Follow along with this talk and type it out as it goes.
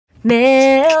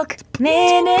Milk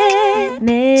Minute,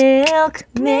 Milk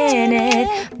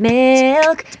Minute,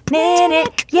 Milk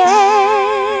Minute,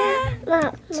 yeah!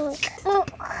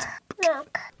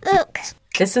 Milk.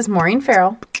 This is Maureen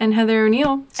Farrell. And Heather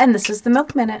O'Neill. And this is the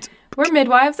Milk Minute. We're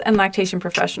midwives and lactation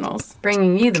professionals,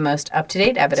 bringing you the most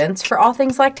up-to-date evidence for all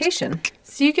things lactation,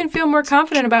 so you can feel more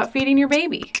confident about feeding your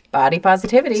baby, body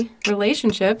positivity,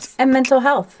 relationships, and mental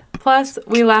health. Plus,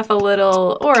 we laugh a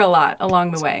little or a lot along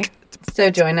the way.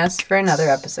 So join us for another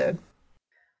episode.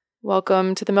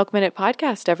 Welcome to the Milk Minute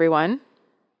podcast, everyone.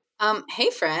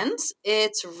 Hey friends,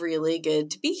 it's really good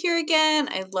to be here again.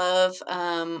 I love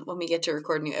when we get to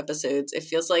record new episodes. It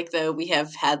feels like though we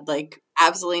have had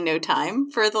absolutely no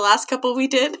time for the last couple we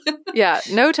did. Yeah,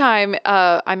 no time.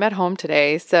 I'm at home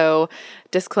today, so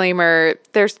disclaimer,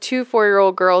 there's 2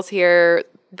 4-year-old girls here,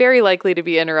 very likely to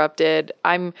be interrupted.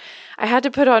 I had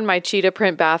to put on my cheetah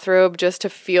print bathrobe just to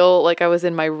feel like I was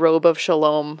in my robe of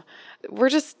shalom. We're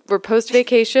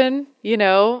post-vacation,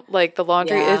 the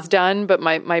laundry is done, but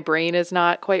my brain is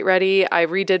not quite ready. I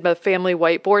redid my family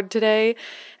whiteboard today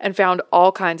and found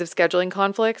all kinds of scheduling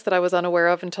conflicts that I was unaware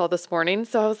of until this morning.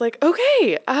 So I was like,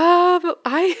 okay,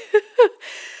 fine.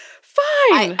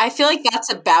 I feel like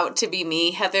that's about to be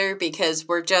me, Heather, because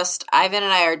Ivan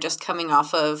and I are just coming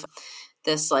off of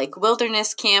this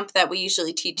wilderness camp that we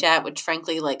usually teach at, which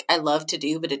frankly, I love to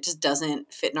do, but it just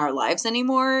doesn't fit in our lives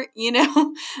anymore,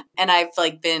 And I've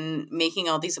been making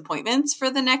all these appointments for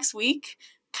the next week,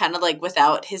 kind of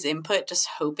without his input, just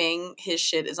hoping his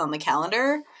shit is on the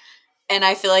calendar. And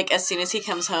I feel like as soon as he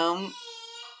comes home,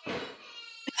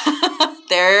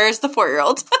 there's the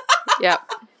 4-year-old. Yep.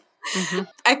 Mm-hmm.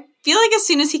 I feel like as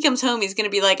soon as he comes home, he's going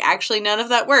to be actually none of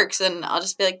that works. And I'll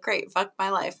just be great, fuck my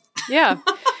life. Yeah.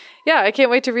 Yeah, I can't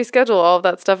wait to reschedule all of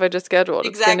that stuff I just scheduled.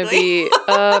 Exactly. It's going to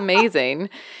be amazing.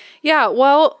 Yeah,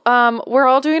 well, we're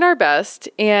all doing our best,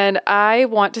 and I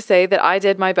want to say that I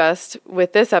did my best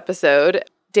with this episode,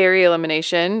 dairy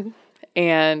elimination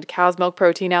and cow's milk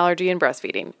protein allergy and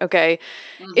breastfeeding, okay?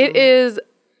 Mm-hmm. It is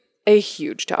a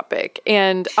huge topic,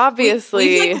 and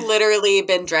obviously... We've literally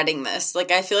been dreading this.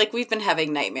 I feel like we've been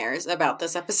having nightmares about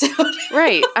this episode.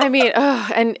 Right. I mean,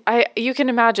 you can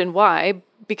imagine why.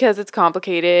 Because it's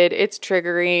complicated, it's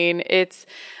triggering, it's,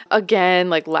 again,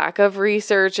 lack of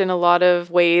research in a lot of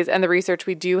ways. And the research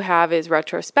we do have is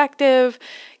retrospective,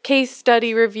 case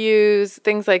study reviews,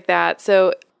 things like that.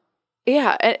 So,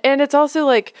 yeah. And it's also,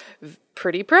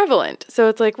 pretty prevalent. So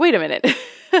it's wait a minute.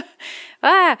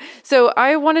 So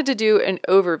I wanted to do an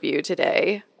overview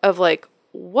today of,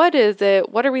 what is it?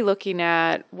 What are we looking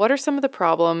at? What are some of the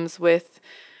problems with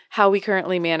how we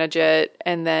currently manage it,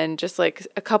 and then just a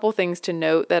couple things to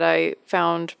note that I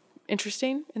found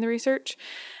interesting in the research.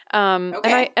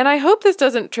 Okay. And I hope this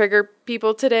doesn't trigger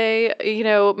people today.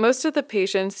 Most of the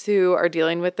patients who are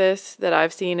dealing with this that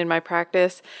I've seen in my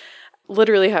practice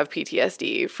literally have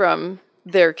PTSD from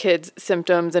their kids'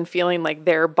 symptoms and feeling like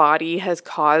their body has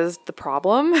caused the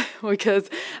problem, because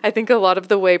I think a lot of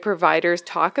the way providers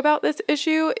talk about this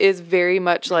issue is very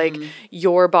much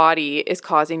your body is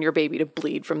causing your baby to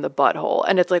bleed from the butthole.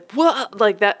 And it's what?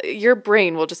 That, your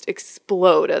brain will just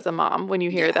explode as a mom when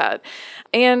you hear that.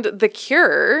 And the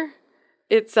cure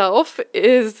itself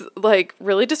is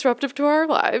really disruptive to our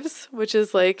lives, which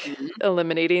is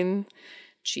eliminating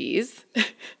cheese.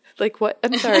 What?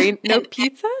 I'm sorry, no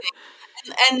pizza?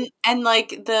 And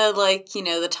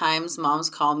the times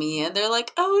moms call me and they're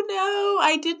oh no,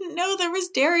 I didn't know there was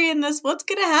dairy in this. What's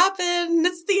going to happen?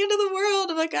 It's the end of the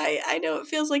world. I'm I know it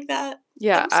feels like that.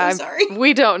 Yeah. I'm so sorry.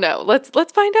 We don't know. Let's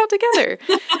find out together.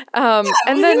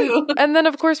 And then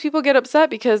of course people get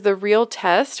upset because the real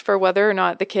test for whether or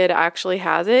not the kid actually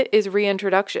has it is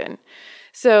reintroduction.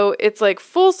 So it's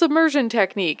full submersion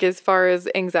technique as far as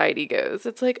anxiety goes.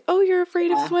 It's oh, you're afraid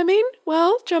of swimming?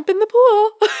 Well, jump in the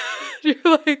pool. You're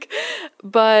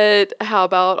but how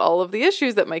about all of the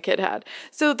issues that my kid had?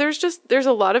 So there's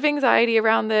a lot of anxiety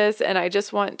around this, and I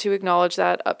just want to acknowledge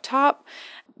that up top.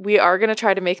 We are going to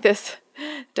try to make this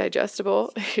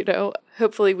digestible.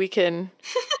 Hopefully we can,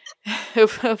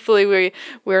 hopefully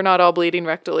we're not all bleeding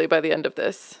rectally by the end of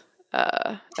this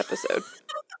episode.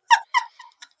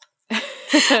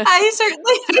 I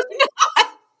certainly hope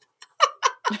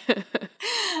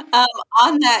not.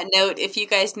 On that note, if you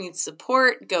guys need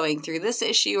support going through this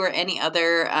issue or any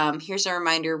other, here's a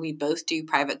reminder. We both do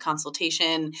private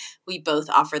consultation. We both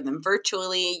offer them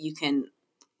virtually. You can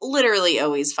literally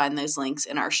always find those links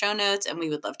in our show notes, and we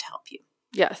would love to help you.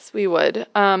 Yes, we would.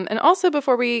 And also,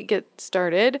 before we get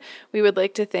started, we would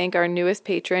like to thank our newest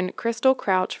patron, Crystal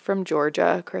Crouch from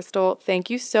Georgia. Crystal, thank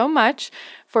you so much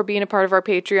for being a part of our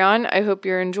Patreon. I hope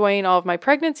you're enjoying all of my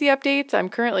pregnancy updates. I'm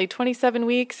currently 27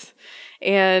 weeks,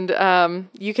 and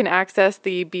you can access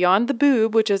the Beyond the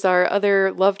Boob, which is our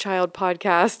other love child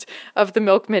podcast of the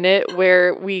Milk Minute,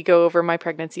 where we go over my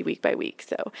pregnancy week by week.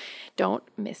 So don't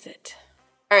miss it.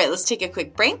 All right, let's take a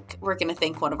quick break. We're going to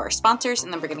thank one of our sponsors,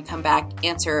 and then we're going to come back,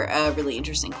 answer a really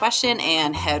interesting question,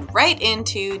 and head right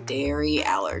into dairy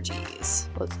allergies.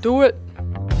 Let's do it.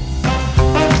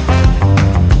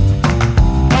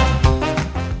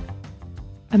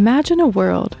 Imagine a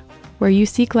world where you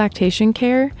seek lactation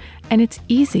care and it's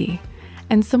easy,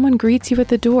 and someone greets you at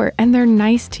the door and they're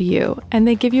nice to you, and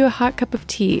they give you a hot cup of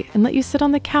tea and let you sit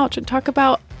on the couch and talk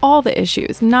about all the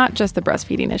issues, not just the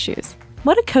breastfeeding issues.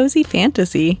 What a cozy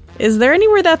fantasy. Is there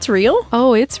anywhere that's real?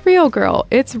 Oh, it's real, girl.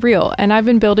 It's real. And I've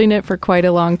been building it for quite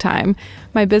a long time.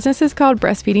 My business is called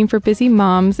Breastfeeding for Busy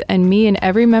Moms, and me and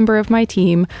every member of my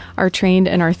team are trained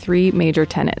in our three major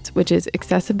tenets, which is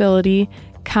accessibility,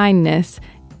 kindness,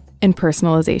 and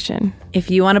personalization. If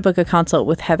you want to book a consult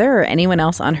with Heather or anyone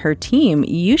else on her team,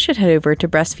 you should head over to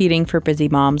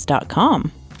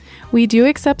breastfeedingforbusymoms.com. We do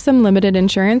accept some limited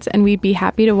insurance, and we'd be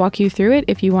happy to walk you through it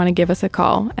if you want to give us a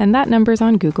call. And that number's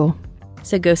on Google.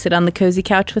 So go sit on the cozy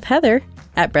couch with Heather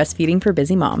at Breastfeeding for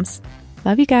Busy Moms.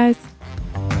 Love you guys.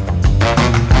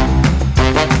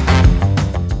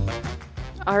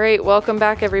 All right, welcome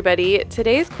back, everybody.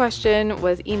 Today's question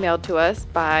was emailed to us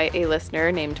by a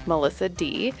listener named Melissa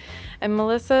D. And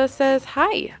Melissa says,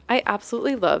 "Hi, I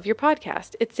absolutely love your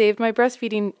podcast. It saved my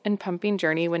breastfeeding and pumping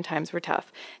journey when times were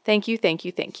tough. Thank you, thank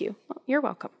you, thank you." Well, you're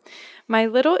welcome. My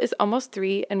little is almost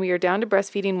 3, and we are down to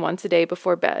breastfeeding once a day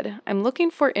before bed. I'm looking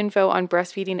for info on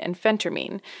breastfeeding and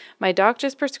phentermine. My doc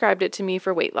just prescribed it to me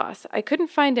for weight loss. I couldn't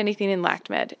find anything in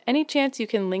LactMed. Any chance you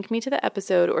can link me to the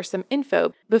episode or some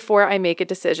info before I make a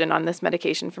decision on this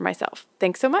medication for myself?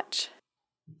 Thanks so much.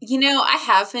 You know, I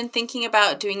have been thinking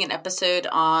about doing an episode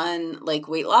on like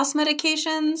weight loss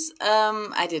medications.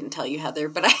 I didn't tell you, Heather,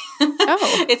 but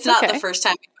it's not the first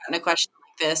time we've gotten a question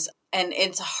like this. And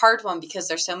it's a hard one because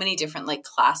there's so many different like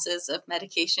classes of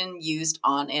medication used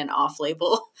on and off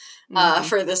label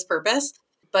for this purpose.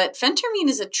 But phentermine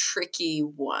is a tricky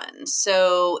one.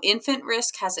 So Infant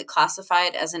Risk has it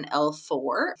classified as an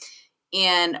L4.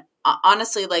 And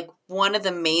honestly, like one of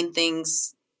the main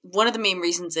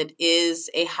reasons it is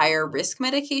a higher risk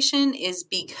medication is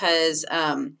because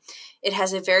it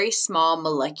has a very small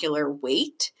molecular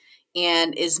weight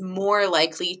and is more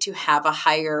likely to have a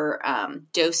higher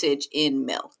dosage in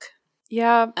milk.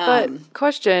 Yeah, but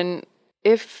question,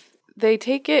 if they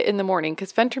take it in the morning,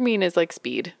 because phentermine is like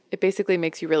speed. It basically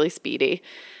makes you really speedy.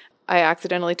 I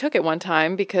accidentally took it one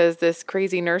time because this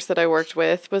crazy nurse that I worked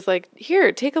with was like,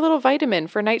 "Here, take a little vitamin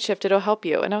for night shift. It'll help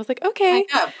you." And I was like, okay.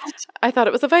 I thought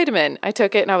it was a vitamin. I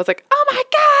took it and I was like, oh my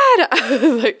God. I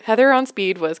was like, Heather on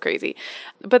speed was crazy.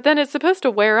 But then it's supposed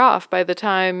to wear off by the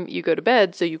time you go to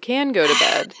bed, so you can go to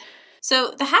bed.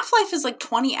 So the half-life is like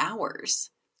 20 hours.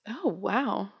 Oh,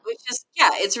 wow. Which is,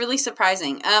 it's really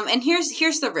surprising. And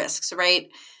here's the risks, right?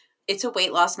 It's a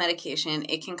weight loss medication.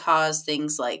 It can cause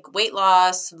things like weight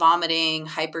loss, vomiting,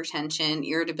 hypertension,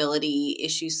 irritability,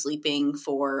 issues sleeping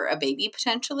for a baby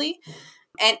potentially.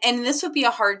 And this would be a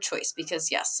hard choice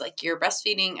because, yes, like you're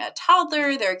breastfeeding a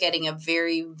toddler, they're getting a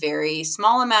very, very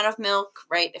small amount of milk,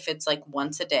 right? If it's like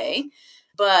once a day.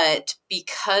 But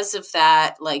because of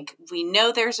that, like we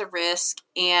know there's a risk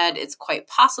and it's quite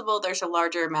possible there's a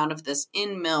larger amount of this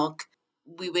in milk.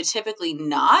 We would typically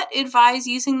not advise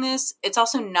using this. It's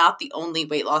also not the only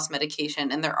weight loss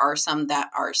medication, and there are some that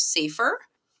are safer.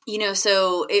 You know,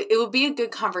 so it would be a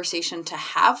good conversation to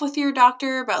have with your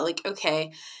doctor about like,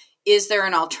 okay, is there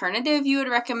an alternative you would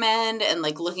recommend? And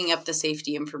like looking up the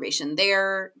safety information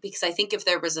there, because I think if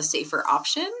there was a safer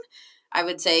option, I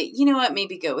would say, you know what,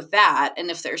 maybe go with that.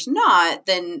 And if there's not,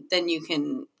 then you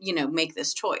can, make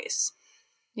this choice.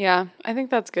 Yeah, I think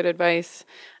that's good advice.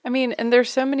 I mean, and there's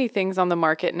so many things on the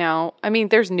market now. I mean,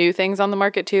 there's new things on the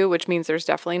market too, which means there's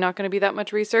definitely not going to be that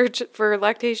much research for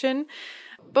lactation.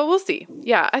 But we'll see.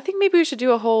 Yeah, I think maybe we should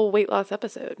do a whole weight loss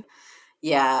episode.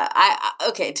 Yeah,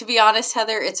 okay, to be honest,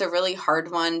 Heather, it's a really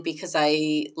hard one because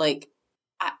I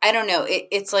don't know.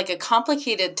 It's like a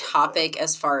complicated topic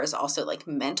as far as also like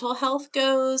mental health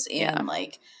goes and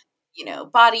like,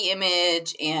 body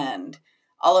image and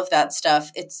all of that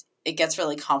stuff. It gets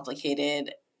really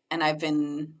complicated. And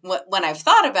when I've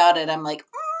thought about it, I'm like,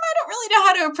 I don't really know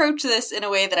how to approach this in a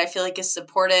way that I feel like is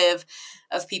supportive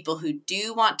of people who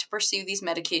do want to pursue these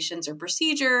medications or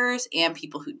procedures and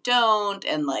people who don't.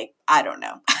 And like, I don't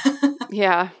know.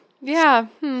 Yeah. Yeah.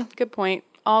 Good point.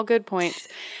 All good points.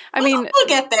 We'll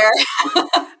get there.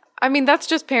 I mean, that's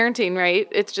just parenting, right?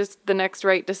 It's just the next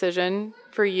right decision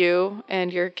for you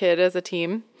and your kid as a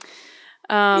team.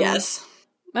 Yes.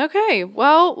 Okay.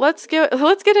 Well, let's get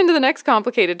into the next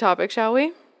complicated topic, shall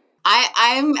we?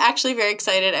 I'm actually very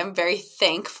excited. I'm very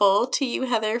thankful to you,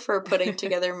 Heather, for putting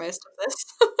together most of this.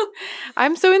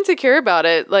 I'm so insecure about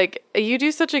it. Like, you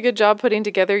do such a good job putting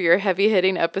together your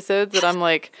heavy-hitting episodes that I'm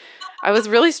like, I was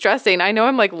really stressing. I know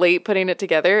I'm like late putting it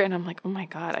together, and I'm like, oh my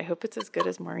God, I hope it's as good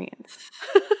as Maureen's.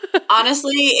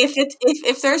 Honestly,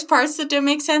 if there's parts that don't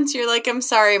make sense, you're like, I'm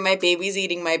sorry, my baby's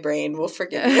eating my brain. We'll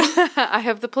forgive you. I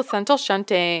have the placental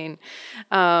shunting,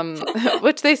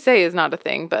 which they say is not a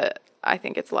thing, but I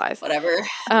think it's lies. Whatever.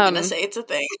 I'm going to say it's a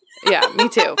thing. Yeah, me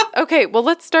too. Okay, well,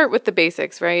 let's start with the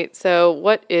basics, right? So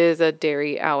what is a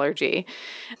dairy allergy?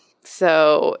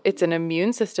 So it's an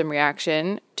immune system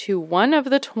reaction to one of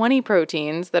the 20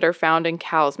 proteins that are found in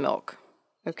cow's milk.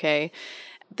 Okay.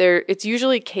 It's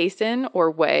usually casein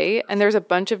or whey, and there's a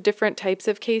bunch of different types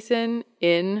of casein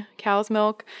in cow's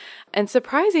milk. And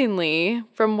surprisingly,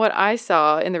 from what I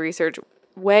saw in the research,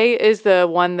 whey is the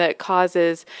one that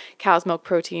causes cow's milk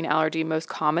protein allergy most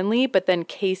commonly, but then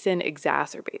casein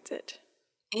exacerbates it.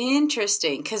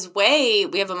 Interesting, because whey,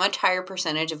 we have a much higher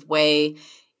percentage of whey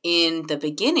in the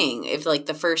beginning, if like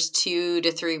the first 2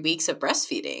 to 3 weeks of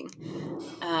breastfeeding.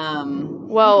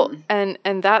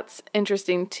 And that's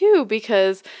interesting too,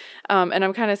 because, and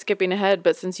I'm kind of skipping ahead,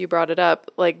 but since you brought it up,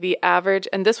 like the average,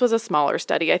 and this was a smaller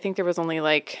study, I think there was only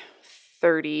like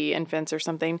 30 infants or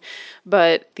something,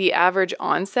 but the average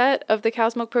onset of the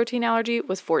cow's milk protein allergy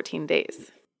was 14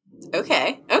 days.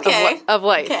 Okay. Of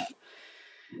life. Okay.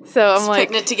 So I'm like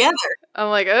putting it together. I'm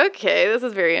like, okay, this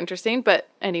is very interesting. But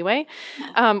anyway,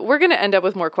 we're going to end up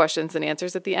with more questions than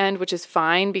answers at the end, which is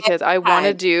fine because I want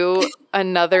to do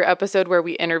another episode where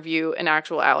we interview an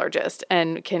actual allergist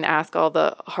and can ask all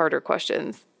the harder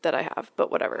questions that I have,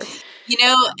 but whatever. You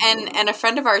know, and a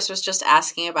friend of ours was just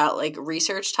asking about like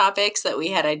research topics that we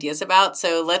had ideas about.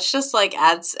 So let's just like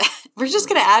we're just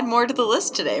going to add more to the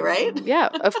list today, right? Yeah,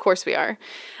 of course we are.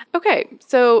 Okay,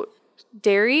 so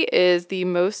dairy is the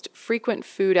most frequent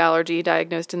food allergy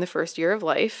diagnosed in the first year of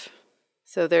life.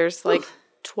 So there's like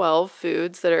 12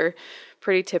 foods that are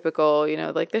pretty typical, you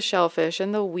know, like the shellfish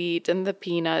and the wheat and the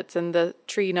peanuts and the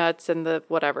tree nuts and the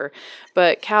whatever.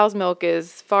 But cow's milk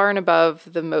is far and above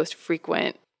the most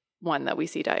frequent one that we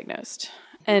see diagnosed.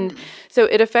 And so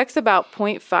it affects about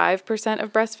 0.5%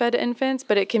 of breastfed infants,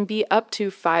 but it can be up to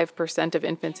 5% of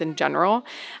infants in general.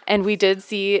 And we did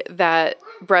see that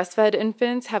breastfed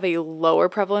infants have a lower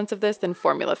prevalence of this than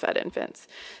formula-fed infants.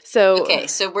 So okay,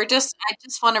 so I just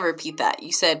want to repeat that.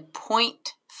 You said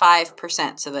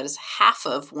 0.5%, so that is half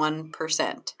of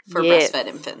 1% for breastfed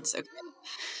infants. Okay.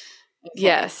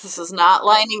 Yes. This is not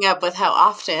lining up with how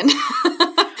often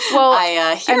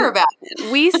I hear about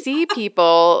it. We see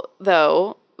people,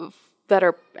 though, that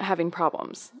are having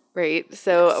problems, right?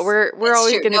 So yes, we're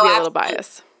always going to be a little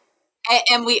biased.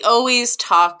 And we always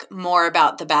talk more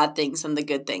about the bad things than the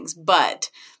good things. But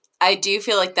I do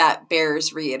feel like that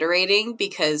bears reiterating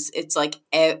because it's like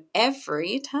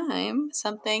every time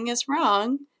something is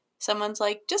wrong, someone's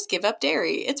like, just give up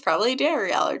dairy. It's probably a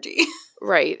dairy allergy.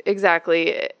 Right,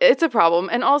 exactly. It's a problem.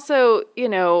 And also, you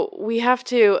know, we have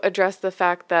to address the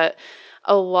fact that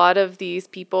a lot of these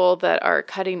people that are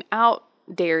cutting out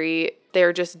dairy,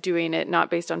 they're just doing it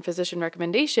not based on physician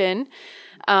recommendation,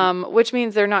 which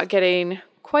means they're not getting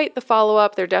quite the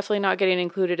follow-up. They're definitely not getting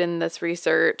included in this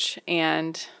research,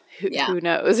 and who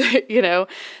knows, you know?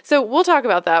 So we'll talk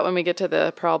about that when we get to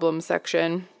the problem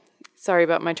section. Sorry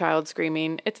about my child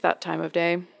screaming. It's that time of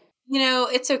day. You know,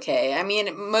 it's okay. I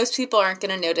mean, most people aren't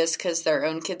going to notice because their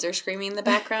own kids are screaming in the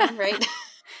background, right?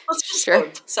 Let's just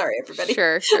hope. Sorry, everybody.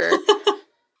 Sure.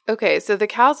 Okay, so the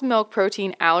cow's milk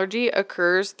protein allergy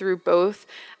occurs through both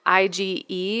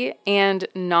IgE and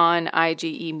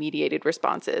non-IgE mediated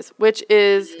responses, which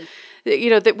is, you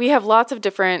know, that we have lots of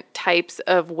different types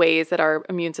of ways that our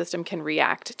immune system can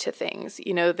react to things.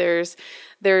 You know, there's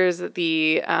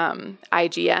the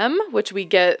IgM, which we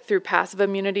get through passive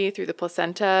immunity through the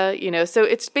placenta, you know, so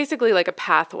it's basically like a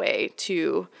pathway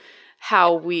to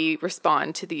how we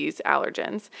respond to these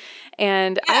allergens.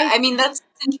 And I mean, that's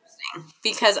interesting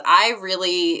because I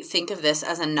really think of this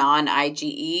as a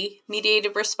non-IgE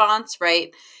mediated response,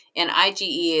 right? And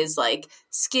IgE is like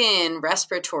skin,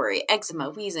 respiratory,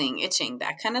 eczema, wheezing, itching,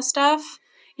 that kind of stuff.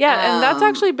 Yeah, and that's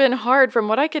actually been hard. From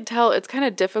what I could tell, it's kind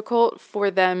of difficult for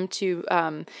them to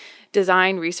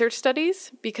design research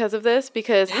studies because of this,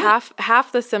 because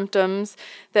half the symptoms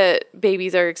that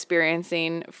babies are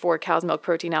experiencing for cow's milk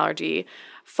protein allergy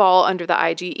fall under the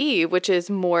IgE, which is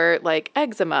more like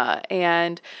eczema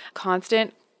and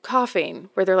constant coughing,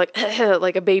 where they're like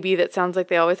like a baby that sounds like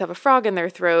they always have a frog in their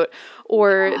throat,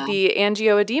 or the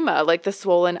angioedema, like the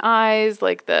swollen eyes,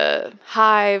 like the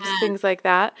hives, things like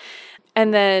that.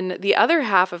 And then the other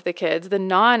half of the kids, the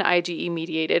non-IgE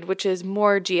mediated, which is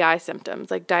more GI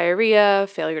symptoms like diarrhea,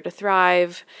 failure to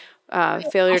thrive,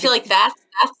 failure. I feel like that's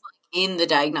like in the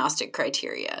diagnostic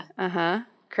criteria.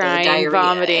 Crying,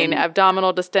 vomiting,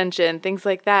 abdominal distension, things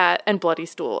like that, and bloody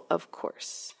stool, of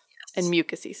course, and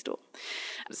mucousy stool.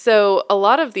 So a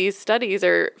lot of these studies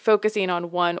are focusing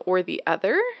on one or the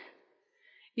other.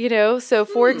 So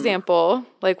for example,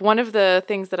 like one of the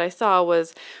things that I saw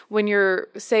was when you're,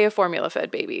 say, a formula-fed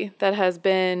baby that has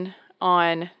been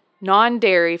on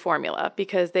non-dairy formula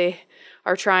because they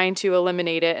are trying to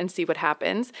eliminate it and see what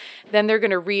happens, then they're going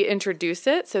to reintroduce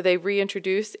it. So they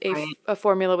reintroduce a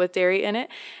formula with dairy in it,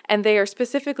 and they are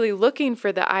specifically looking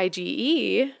for the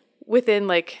IgE within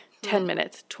like 10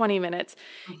 minutes, 20 minutes.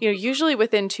 Usually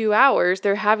within 2 hours,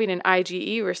 they're having an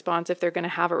IgE response if they're going to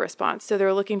have a response. So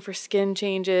they're looking for skin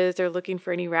changes. They're looking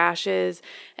for any rashes,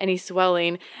 any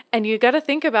swelling. And you got to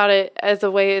think about it as a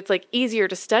way it's like easier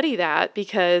to study that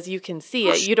because you can see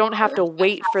it. You don't have to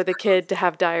wait for the kid to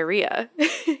have diarrhea,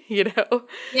 Yeah.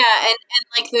 And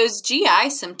like those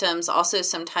GI symptoms also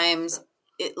sometimes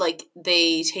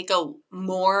they take a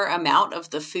more amount of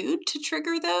the food to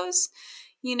trigger those.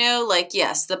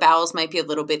 Yes, the bowels might be a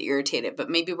little bit irritated, but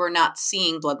maybe we're not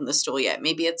seeing blood in the stool yet.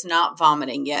 Maybe it's not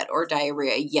vomiting yet or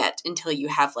diarrhea yet until you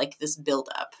have like this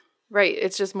buildup. Right.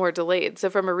 It's just more delayed. So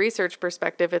from a research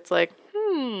perspective, it's like,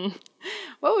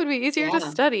 what would be easier to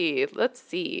study? Let's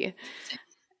see.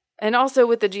 And also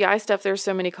with the GI stuff, there's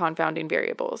so many confounding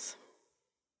variables,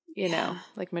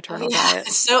 like maternal diet.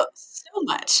 So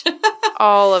much.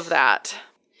 All of that.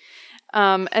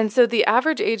 And so the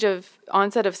average age of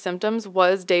onset of symptoms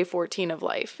was day 14 of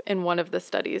life in one of the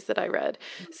studies that I read.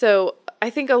 So I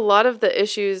think a lot of the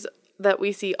issues that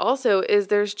we see also is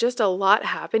there's just a lot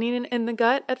happening in the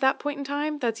gut at that point in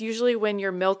time. That's usually when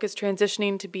your milk is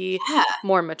transitioning to be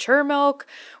more mature milk.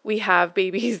 We have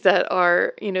babies that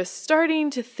are, starting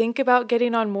to think about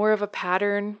getting on more of a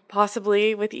pattern,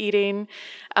 possibly with eating.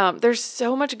 There's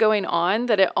so much going on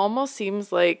that it almost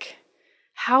seems like,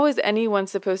 how is anyone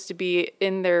supposed to be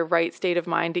in their right state of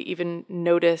mind to even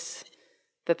notice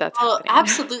that that's happening?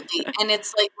 Absolutely. And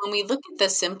it's like when we look at the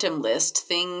symptom list,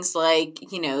 things like,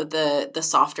 the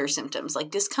softer symptoms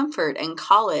like discomfort and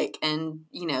colic and,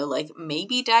 like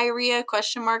maybe diarrhea ?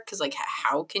 Because like,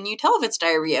 how can you tell if it's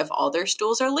diarrhea if all their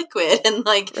stools are liquid? And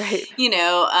like,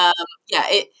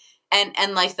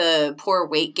 And like the poor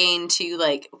weight gain too,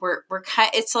 like we're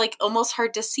it's like almost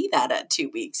hard to see that at 2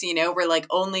 weeks, we're like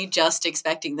only just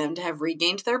expecting them to have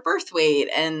regained their birth weight.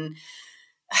 And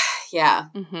I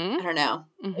don't know.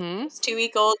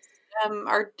 2-week-olds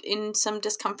are in some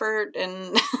discomfort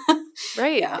and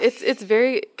right. Yeah. It's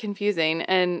very confusing.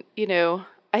 And,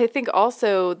 I think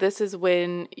also this is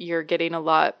when you're getting a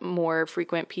lot more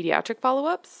frequent pediatric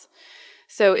follow-ups.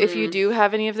 So if you do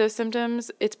have any of those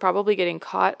symptoms, it's probably getting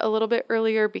caught a little bit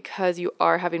earlier because you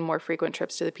are having more frequent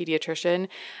trips to the pediatrician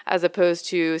as opposed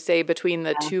to, say, between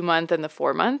the 2-month and the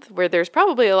 4-month, where there's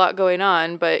probably a lot going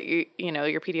on, but your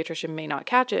pediatrician may not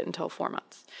catch it until 4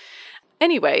 months.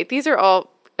 Anyway, these are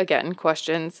all, again,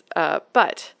 questions,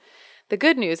 but the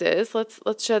good news is,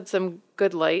 let's shed some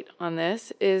good light on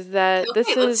this, is that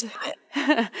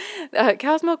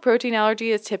cow's milk protein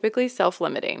allergy is typically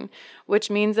self-limiting, which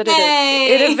means that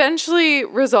it eventually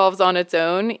resolves on its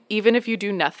own, even if you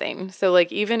do nothing. So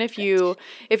like even if your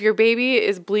baby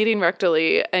is bleeding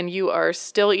rectally and you are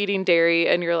still eating dairy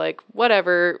and you're like,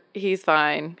 whatever, he's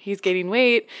fine, he's gaining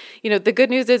weight. The good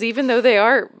news is even though they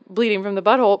are bleeding from the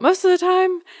butthole, most of the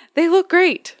time they look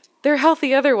great. They're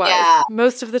healthy otherwise,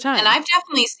 most of the time. And I've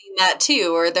definitely seen that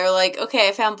too, where they're like, okay,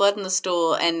 I found blood in the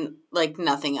stool and like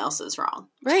nothing else is wrong.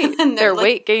 Right. And their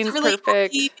weight gain's really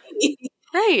perfect.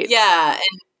 Right. Yeah.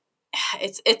 And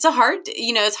it's hard,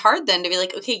 it's hard then to be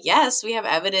like, okay, yes, we have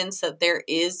evidence that there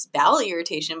is bowel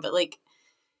irritation, but like,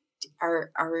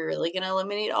 are we really going to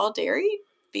eliminate all dairy?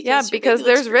 Because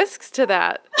there's risks to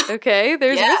that. Okay.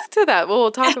 There's risks to that. Well,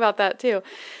 we'll talk about that too.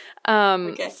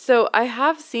 So I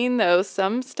have seen, though,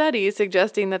 some studies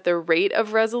suggesting that the rate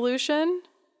of resolution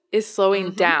is slowing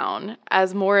down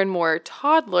as more and more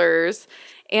toddlers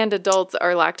and adults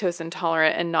are lactose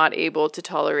intolerant and not able to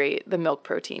tolerate the milk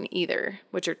protein either,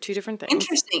 which are two different things.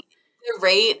 Interesting. the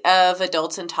rate of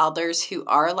adults and toddlers who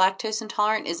are lactose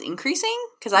intolerant is increasing?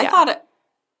 Because I thought it.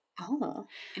 Oh,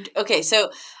 okay.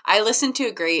 So I listened to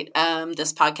a great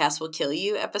 "This Podcast Will Kill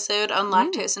You" episode on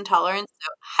lactose intolerance. So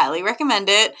highly recommend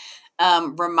it.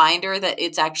 Reminder that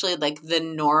it's actually like the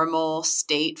normal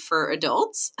state for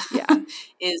adults. Yeah,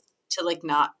 is to like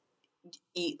not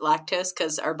eat lactose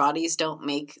because our bodies don't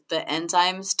make the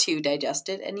enzymes to digest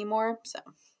it anymore. So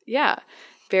yeah,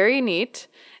 very neat.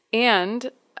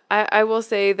 And I will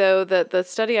say, though, that the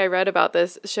study I read about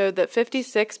this showed that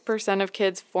 56% of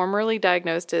kids formerly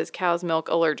diagnosed as cow's milk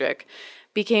allergic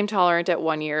became tolerant at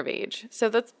 1 year of age. So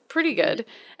that's pretty good.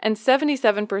 And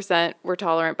 77% were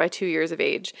tolerant by 2 years of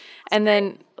age. And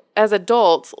then as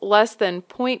adults, less than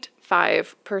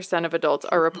 0.5% of adults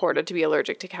are reported to be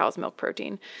allergic to cow's milk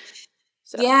protein.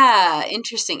 So. Yeah,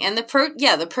 interesting. And the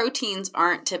proteins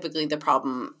aren't typically the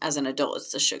problem as an adult,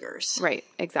 it's the sugars. Right,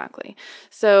 exactly.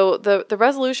 So the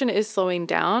resolution is slowing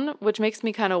down, which makes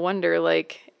me kind of wonder,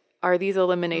 like, are these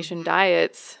elimination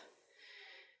diets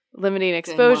limiting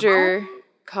exposure,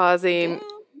 causing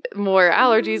more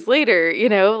allergies later, you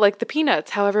know, like the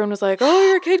peanuts, how everyone was like, oh,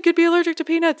 your kid could be allergic to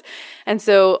peanuts. And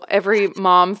so every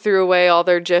mom threw away all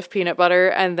their Jif peanut butter,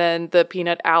 and then the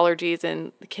peanut allergies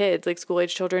in the kids, like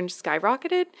school-age children,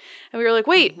 skyrocketed. And we were like,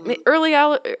 wait,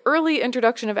 early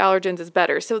introduction of allergens is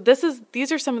better. So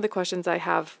these are some of the questions I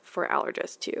have for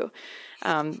allergists too.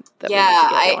 I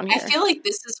feel like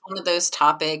this is one of those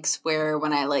topics where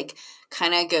when I like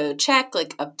kind of go check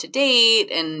like up to date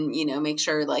and, you know, make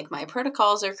sure like my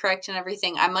protocols are correct and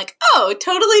everything, I'm like, oh,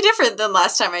 totally different than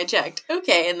last time I checked.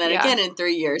 Okay. And then again in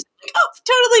 3 years, I'm like, oh,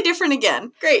 totally different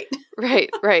again. Great.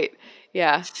 Right.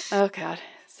 Yeah. Oh God.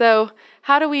 So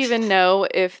how do we even know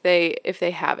if they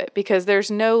have it? Because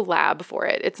there's no lab for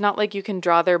it. It's not like you can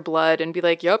draw their blood and be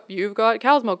like, yep, you've got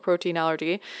cow's milk protein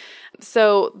allergy.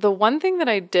 So the one thing that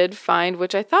I did find,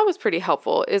 which I thought was pretty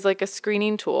helpful, is like a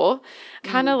screening tool,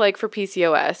 kind of like for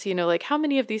PCOS, you know, like how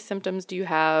many of these symptoms do you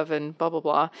have and blah, blah,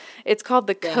 blah. It's called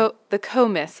the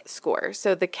COMIS score.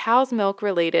 So the cow's milk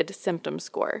related symptom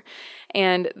score.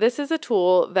 And this is a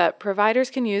tool that providers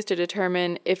can use to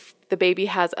determine if the baby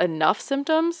has enough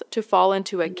symptoms to fall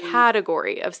into a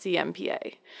category of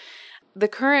CMPA. The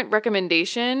current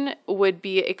recommendation would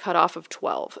be a cutoff of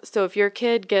 12. So if your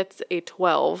kid gets a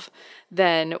 12,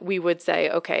 then we would say,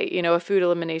 okay, you know, a food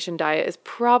elimination diet is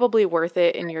probably worth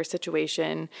it in your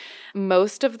situation.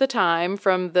 Most of the time,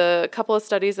 from the couple of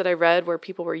studies that I read where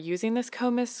people were using this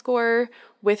COMIS score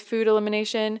with food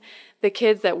elimination, the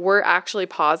kids that were actually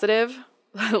positive,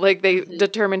 like they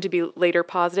determined to be later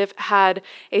positive, had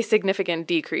a significant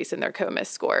decrease in their COMIS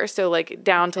score. So like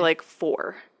down to like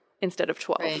 4 instead of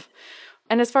 12. Right.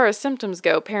 And as far as symptoms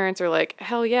go, parents are like,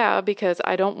 hell yeah, because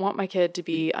I don't want my kid to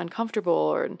be uncomfortable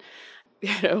or,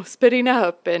 you know, spitting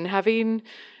up and having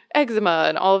eczema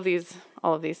and all of these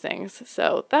things.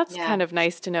 So that's kind of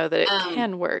nice to know that it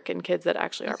can work in kids that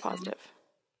actually are positive.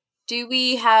 Do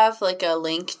we have like a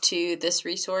link to this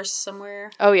resource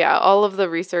somewhere? Oh yeah, all of the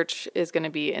research is going to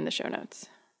be in the show notes.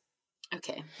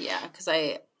 Okay, yeah, because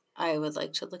I would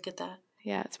like to look at that.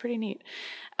 Yeah, it's pretty neat.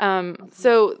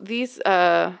 So these,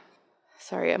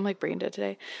 sorry, I'm like brain dead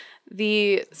today.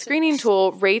 The screening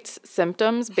tool rates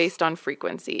symptoms based on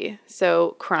frequency.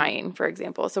 So crying, for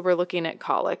example. So we're looking at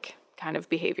colic kind of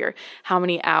behavior. How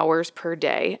many hours per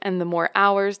day? And the more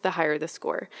hours, the higher the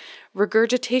score.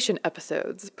 Regurgitation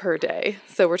episodes per day.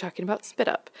 So we're talking about spit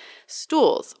up.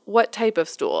 Stools. What type of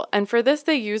stool? And for this,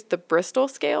 they use the Bristol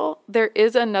scale. There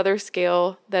is another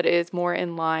scale that is more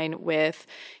in line with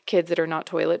kids that are not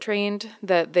toilet trained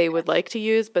that they would like to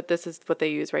use, but this is what they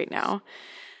use right now.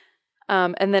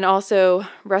 And then also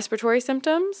respiratory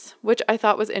symptoms, which I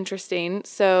thought was interesting.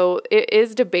 So it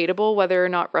is debatable whether or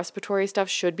not respiratory stuff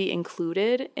should be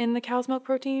included in the cow's milk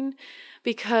protein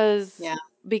because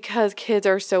kids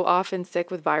are so often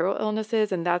sick with viral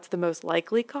illnesses, and that's the most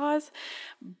likely cause.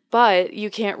 But you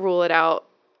can't rule it out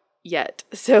yet.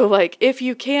 So like if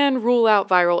you can rule out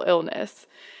viral illness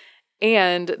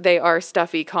and they are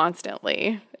stuffy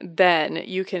constantly, then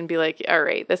you can be like, all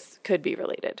right, this could be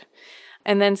related.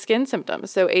 And then skin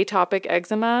symptoms, so atopic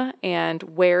eczema and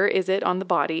where is it on the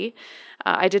body.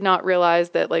 I did not realize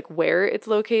that like where it's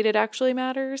located actually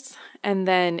matters. And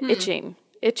then itching,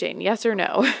 yes or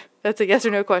no? That's a yes or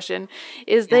no question.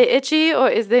 Is they itchy or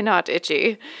is they not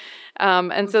itchy?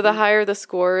 And so the higher the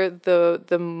score,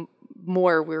 the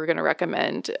more we were going to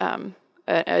recommend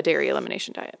a dairy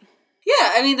elimination diet.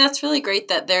 Yeah, I mean, that's really great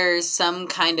that there's some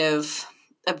kind of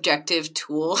objective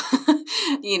tool.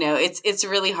 You know, it's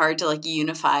really hard to like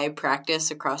unify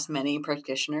practice across many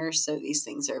practitioners, so these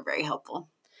things are very helpful.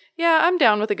 Yeah, I'm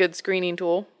down with a good screening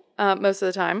tool most of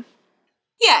the time.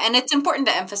 Yeah, and it's important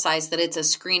to emphasize that it's a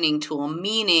screening tool,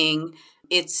 meaning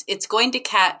it's going to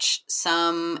catch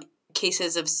some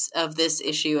cases of this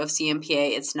issue of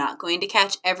CMPA. It's not going to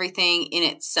catch everything in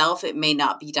itself. It may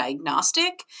not be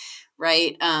diagnostic,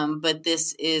 right? But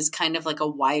this is kind of like a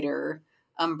wider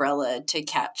umbrella to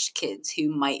catch kids who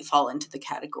might fall into the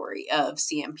category of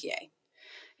CMPA.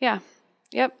 Yeah.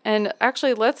 Yep. And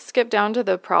actually, let's skip down to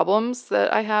the problems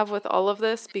that I have with all of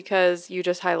this, because you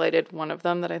just highlighted one of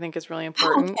them that I think is really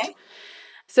important. Okay.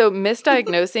 So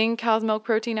misdiagnosing cow's milk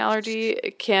protein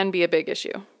allergy can be a big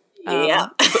issue. Yeah.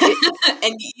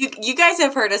 And you guys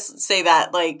have heard us say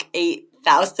that like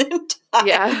 8,000 times.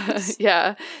 Yeah.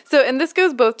 Yeah. So, and this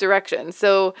goes both directions.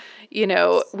 So,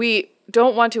 we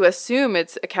don't want to assume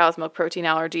it's a cow's milk protein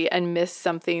allergy and miss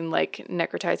something like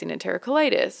necrotizing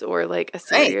enterocolitis or like a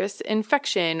serious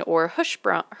infection or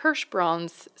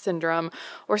Hirschsprung's syndrome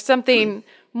or something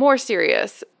more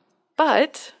serious.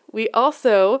 But we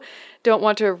also don't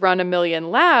want to run a million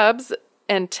labs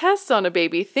and tests on a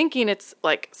baby thinking it's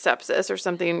like sepsis or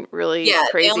something really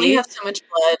crazy. They only have so much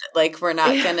blood. Like, we're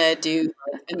not going to do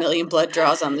like a million blood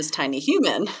draws on this tiny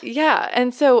human. Yeah.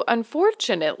 And so,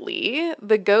 unfortunately,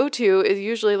 the go-to is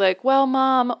usually like, well,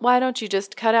 Mom, why don't you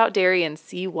just cut out dairy and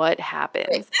see what happens?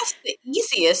 Right. That's the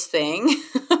easiest thing.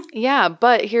 Yeah.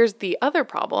 But here's the other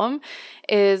problem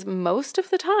is most of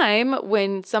the time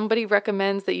when somebody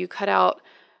recommends that you cut out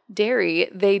dairy,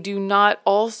 they do not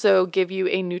also give you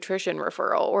a nutrition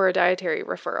referral or a dietary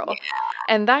referral. Yeah.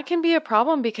 And that can be a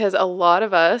problem because a lot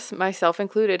of us, myself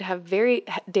included, have very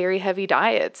dairy heavy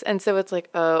diets. And so it's like,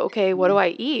 oh, okay, what do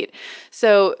I eat?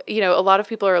 So, a lot of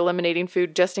people are eliminating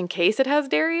food just in case it has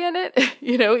dairy in it,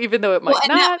 even though it might not.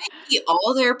 That might be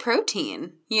all their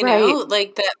protein, know,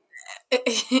 like that.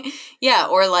 Yeah,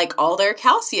 or like all their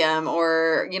calcium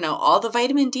or, all the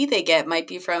vitamin D they get might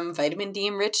be from vitamin D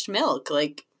enriched milk.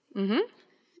 Like,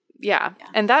 Yeah.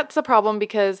 And that's the problem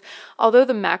because although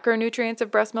the macronutrients of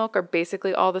breast milk are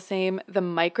basically all the same, the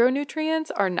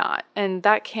micronutrients are not. And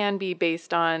that can be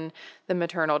based on the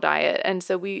maternal diet. And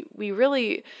so we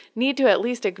really need to at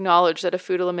least acknowledge that a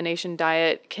food elimination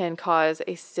diet can cause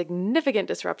a significant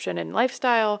disruption in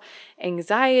lifestyle,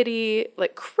 anxiety,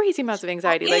 like crazy amounts of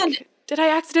anxiety. Like, did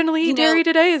I accidentally eat dairy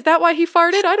today? Is that why he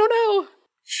farted? I don't know.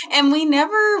 And we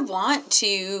never want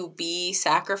to be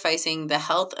sacrificing the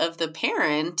health of the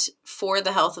parent for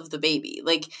the health of the baby.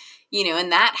 Like,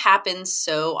 and that happens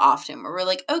so often where we're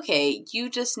like, okay, you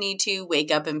just need to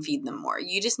wake up and feed them more.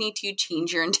 You just need to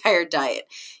change your entire diet.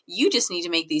 You just need to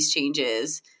make these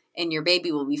changes and your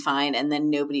baby will be fine. And then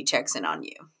nobody checks in on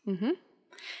you. Mm-hmm.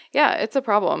 Yeah, it's a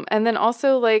problem. And then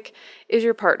also, like, is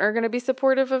your partner going to be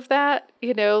supportive of that?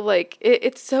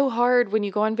 It's so hard when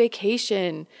you go on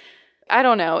vacation. I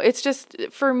don't know. It's just,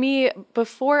 for me,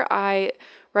 before I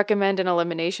recommend an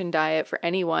elimination diet for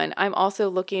anyone, I'm also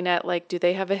looking at, like, do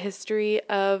they have a history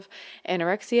of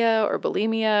anorexia or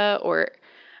bulimia or...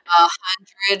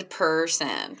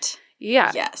 100%.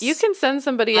 Yeah. Yes. You can send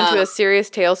somebody into a serious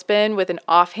tailspin with an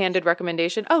offhanded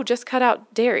recommendation. Oh, just cut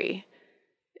out dairy.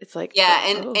 It's like... Yeah,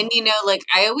 and like,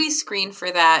 I always screen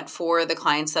for that for the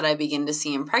clients that I begin to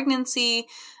see in pregnancy.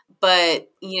 But,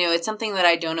 it's something that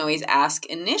I don't always ask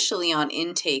initially on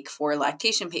intake for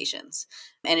lactation patients.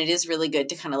 And it is really good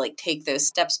to kind of like take those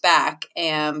steps back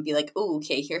and be like, oh,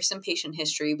 okay, here's some patient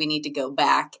history we need to go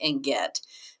back and get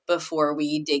before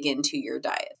we dig into your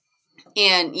diet.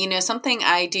 And, something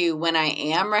I do when I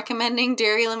am recommending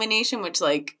dairy elimination, which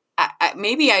like,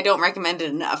 maybe I don't recommend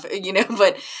it enough,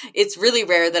 but it's really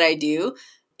rare that I do,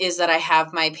 is that I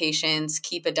have my patients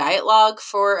keep a diet log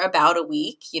for about a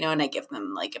week, and I give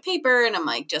them like a paper and I'm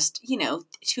like, just,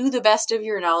 to the best of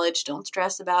your knowledge, don't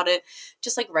stress about it.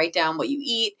 Just like write down what you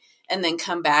eat and then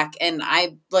come back. And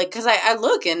I like, cause I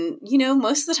look and,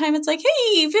 most of the time it's like,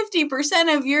 hey,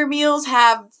 50% of your meals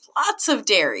have lots of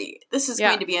dairy. This is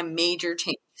going to be a major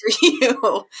change for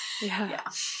you.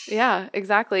 Yeah,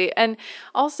 exactly. And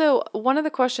also one of the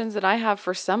questions that I have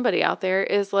for somebody out there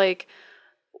is like,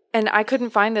 and I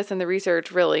couldn't find this in the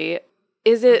research really,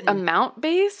 is it amount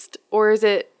based or is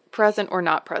it present or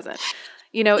not present?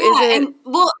 Is it...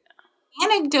 well,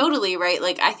 anecdotally, right?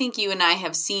 Like, I think you and I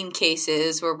have seen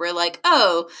cases where we're like,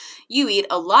 oh, you eat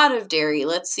a lot of dairy.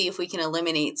 Let's see if we can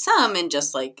eliminate some and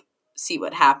just like see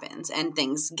what happens and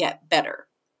things get better.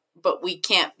 But we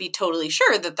can't be totally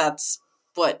sure that that's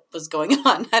what was going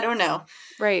on. I don't know.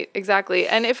 Right, exactly.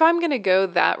 And if I'm going to go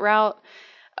that route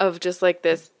of just like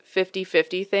this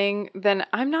 50-50 thing, then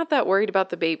I'm not that worried about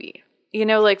the baby.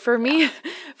 Like for me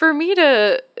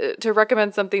to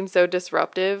recommend something so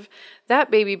disruptive, that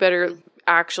baby better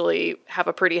actually have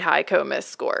a pretty high COMIS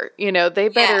score. They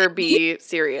better be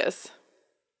serious.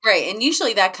 Right. And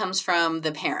usually that comes from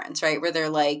the parents, right? Where they're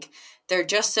like, they're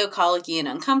just so colicky and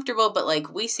uncomfortable, but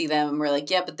like we see them and we're like,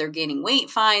 yeah, but they're gaining weight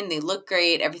fine. They look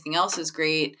great. Everything else is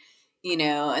great,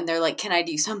 and they're like, can I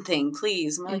do something,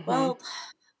 please? And we're like, well,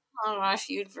 I don't know if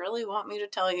you'd really want me to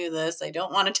tell you this. I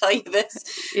don't want to tell you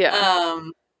this. Yeah.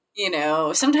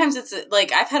 Sometimes it's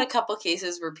like I've had a couple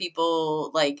cases where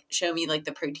people like show me like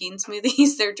the protein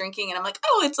smoothies they're drinking, and I'm like,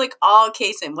 oh, it's like all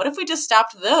casein. What if we just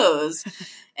stopped those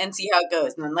and see how it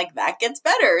goes? And then like that gets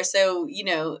better. So,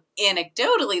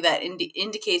 anecdotally, that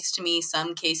indicates to me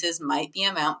some cases might be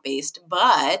amount based,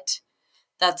 but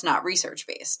that's not research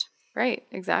based. Right,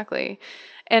 exactly.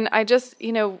 And I just,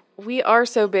 we are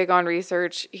so big on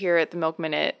research here at the Milk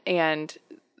Minute, and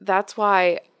that's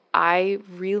why I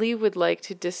really would like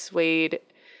to dissuade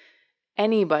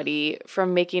anybody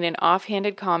from making an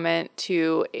offhanded comment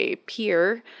to a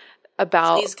peer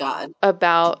Please God.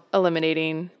 about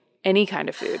eliminating any kind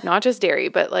of food, not just dairy,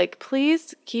 but like,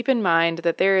 please keep in mind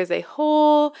that there is a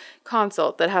whole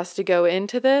consult that has to go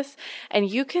into this, and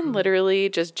you can literally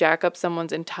just jack up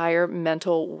someone's entire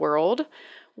mental world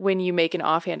when you make an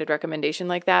offhanded recommendation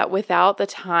like that without the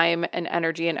time and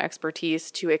energy and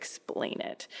expertise to explain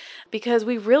it. Because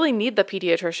we really need the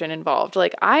pediatrician involved.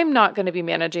 Like, I'm not going to be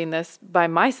managing this by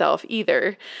myself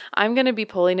either. I'm going to be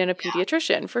pulling in a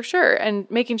pediatrician for sure and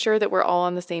making sure that we're all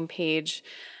on the same page.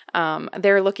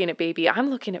 They're looking at baby. I'm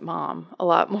looking at mom a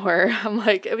lot more. I'm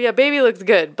like, yeah, baby looks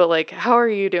good, but like, how are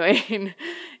you doing?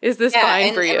 Is this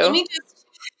fine for you?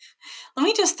 Let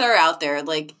me just throw out there,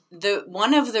 like,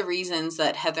 one of the reasons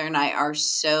that Heather and I are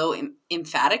so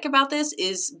emphatic about this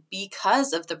is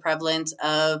because of the prevalence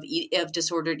of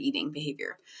disordered eating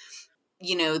behavior.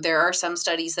 There are some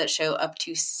studies that show up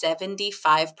to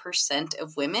 75%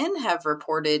 of women have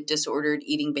reported disordered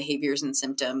eating behaviors and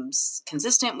symptoms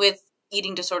consistent with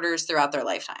eating disorders throughout their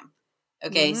lifetime.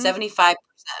 Okay, 75%.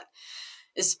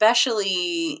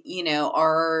 Especially,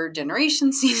 our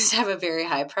generation seems to have a very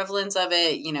high prevalence of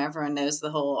it. Everyone knows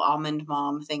the whole almond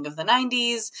mom thing of the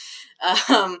 90s.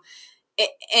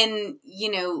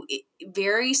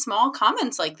 Very small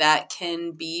comments like that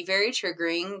can be very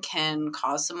triggering, can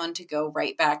cause someone to go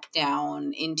right back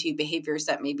down into behaviors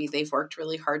that maybe they've worked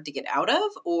really hard to get out of,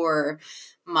 or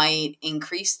might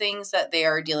increase things that they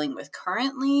are dealing with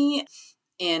currently.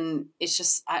 And it's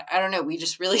just, I don't know, we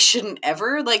just really shouldn't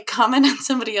ever like comment on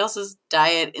somebody else's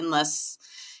diet unless,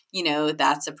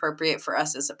 that's appropriate for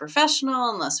us as a professional,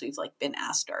 unless we've like been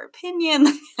asked our opinion.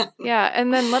 Yeah.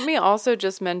 And then let me also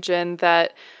just mention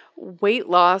that weight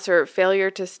loss or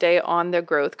failure to stay on the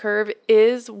growth curve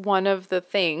is one of the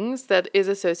things that is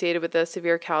associated with a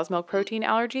severe cow's milk protein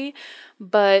allergy.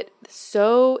 But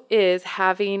so is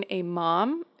having a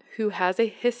mom who has a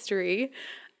history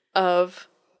of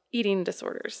eating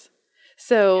disorders.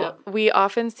 So we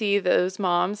often see those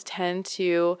moms tend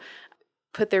to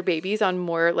put their babies on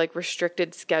more like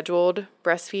restricted scheduled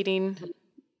breastfeeding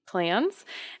plans.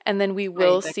 And then we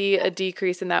will see a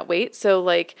decrease in that weight. So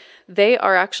like they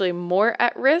are actually more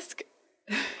at risk,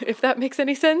 if that makes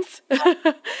any sense.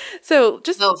 So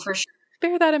just for sure.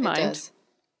 Bear that in mind. Does.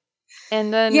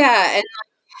 And then and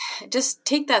just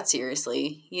take that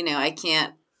seriously. I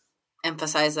can't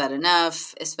emphasize that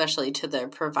enough, especially to the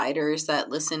providers that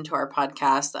listen to our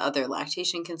podcast, the other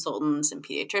lactation consultants and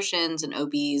pediatricians and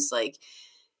OBs, like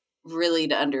really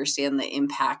to understand the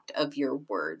impact of your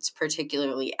words,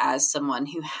 particularly as someone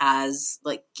who has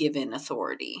like given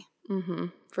authority.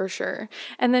 For sure.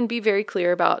 And then be very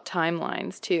clear about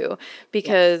timelines too,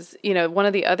 because, one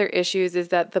of the other issues is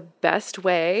that the best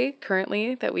way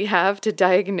currently that we have to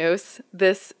diagnose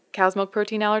this cow's milk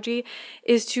protein allergy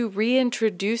is to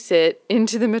reintroduce it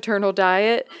into the maternal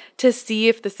diet to see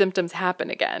if the symptoms happen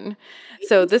again.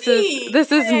 So this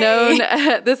is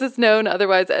known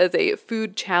otherwise as a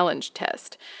food challenge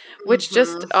test, which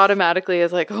just automatically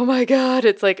is like, oh my God,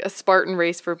 it's like a Spartan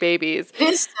race for babies. It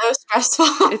is so stressful.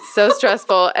 It's so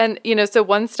stressful. And, so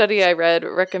one study I read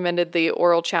recommended the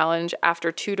oral challenge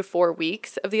after 2 to 4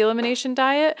 weeks of the elimination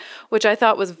diet, which I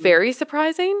thought was very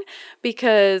surprising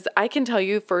because I can tell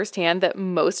you firsthand that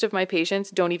most of my patients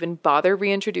don't even bother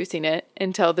reintroducing it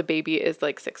until the baby is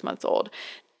like 6 months old.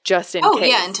 Just in case. Oh,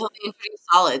 yeah, until they introduce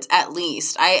solids, at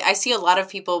least. I see a lot of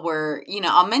people where,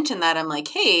 I'll mention that. I'm like,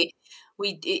 hey,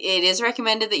 it is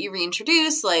recommended that you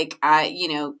reintroduce. Like,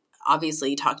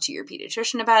 obviously talk to your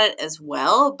pediatrician about it as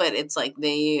well. But it's like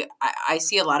I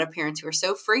see a lot of parents who are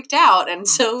so freaked out and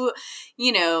so,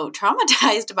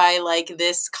 traumatized by like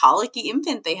this colicky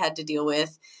infant they had to deal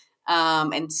with.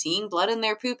 and seeing blood in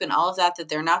their poop and all of that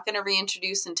they're not going to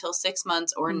reintroduce until 6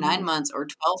 months or 9 months or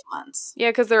 12 months. Yeah,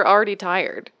 because they're already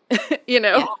tired.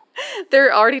 Yeah.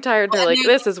 They're already tired. They're like,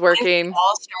 this is What if working. it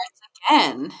all starts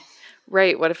again?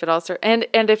 Right. What if it all starts? And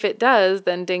if it does,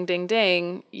 then ding, ding,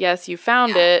 ding. Yes, you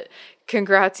found it.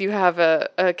 Congrats, you have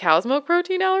a cow's milk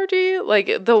protein allergy. Like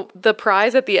the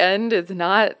prize at the end is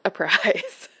not a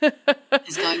prize.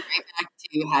 It's going right back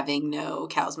to having no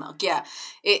cow's milk. Yeah,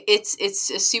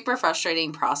 it's a super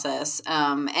frustrating process.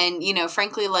 And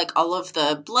frankly, like all of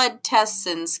the blood tests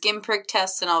and skin prick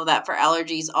tests and all of that for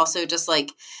allergies also just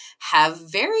like have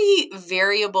very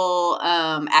variable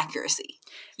accuracy.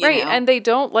 Right, and they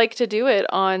don't like to do it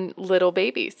on little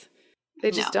babies. They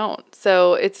just don't.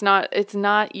 So it's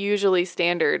not usually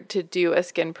standard to do a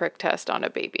skin prick test on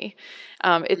a baby.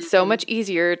 It's so much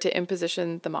easier to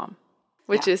imposition the mom,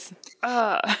 which is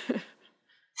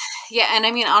Yeah, and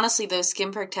I mean, honestly, those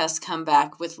skin prick tests come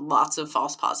back with lots of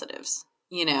false positives,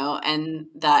 and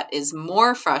that is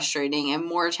more frustrating and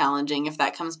more challenging if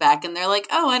that comes back and they're like,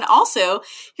 oh, and also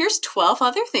here's 12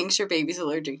 other things your baby's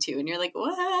allergic to. And you're like,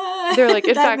 what? They're like,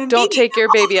 in fact, don't take your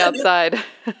baby outside.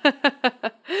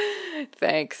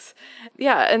 Thanks.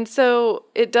 Yeah. And so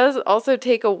it does also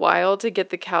take a while to get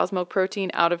the cow's milk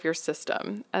protein out of your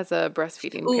system as a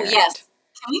breastfeeding parent. Yes.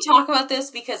 Can we talk about this?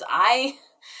 Because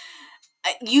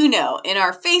in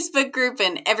our Facebook group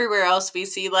and everywhere else, we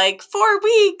see like 4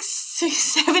 weeks,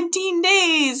 17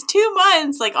 days, 2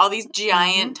 months, like all these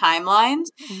giant timelines.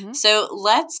 Mm-hmm. So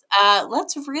let's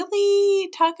really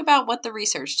talk about what the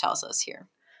research tells us here.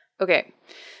 Okay.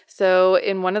 So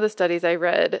in one of the studies I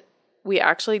read, we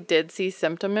actually did see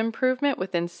symptom improvement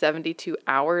within 72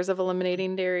 hours of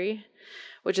eliminating dairy,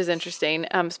 which is interesting,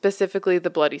 specifically the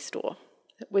bloody stool,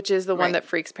 which is the one that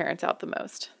freaks parents out the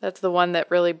most. That's the one that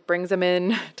really brings them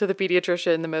in to the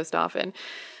pediatrician the most often.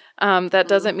 That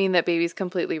doesn't mean that baby's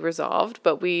completely resolved,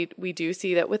 but we do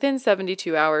see that within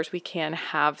 72 hours, we can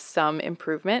have some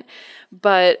improvement.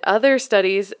 But other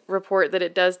studies report that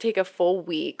it does take a full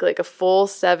week, like a full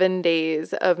 7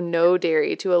 days of no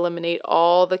dairy to eliminate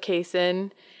all the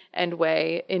casein and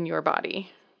whey in your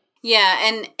body. Yeah,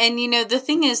 and the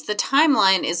thing is, the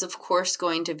timeline is of course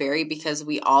going to vary because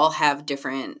we all have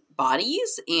different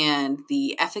bodies and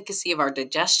the efficacy of our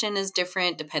digestion is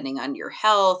different depending on your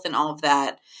health and all of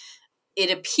that. It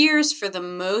appears for the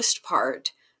most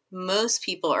part, most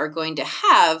people are going to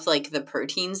have like the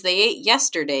proteins they ate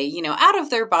yesterday, out of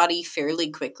their body fairly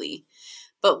quickly.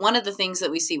 But one of the things that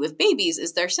we see with babies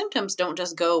is their symptoms don't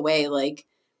just go away like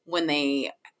when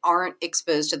they aren't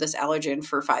exposed to this allergen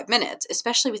for 5 minutes,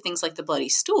 especially with things like the bloody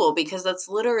stool, because that's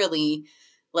literally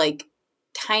like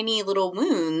tiny little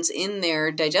wounds in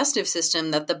their digestive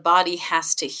system that the body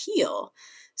has to heal.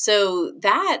 So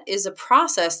that is a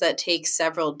process that takes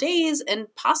several days and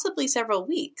possibly several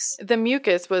weeks. The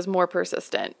mucus was more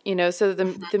persistent, so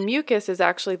the mucus is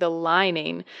actually the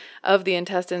lining of the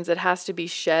intestines that has to be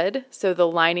shed so the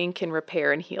lining can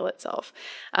repair and heal itself.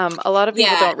 A lot of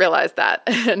people don't realize that.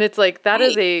 And it's like that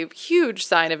is a huge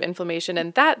sign of inflammation,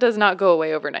 and that does not go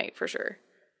away overnight for sure.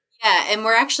 Yeah, and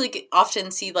we're actually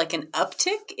often see like an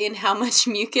uptick in how much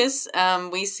mucus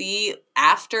we see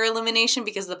after elimination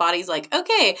because the body's like,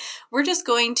 okay, we're just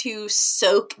going to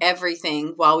soak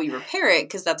everything while we repair it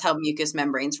because that's how mucous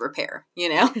membranes repair,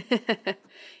 Yeah.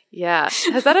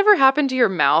 Has that ever happened to your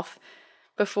mouth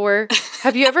before?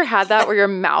 Have you ever had that where your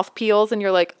mouth peels and you're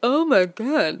like, oh my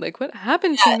God, like what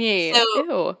happened to me? So-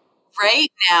 Ew. Right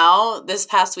now, this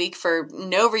past week, for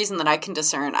no reason that I can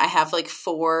discern, I have like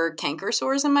 4 canker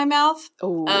sores in my mouth.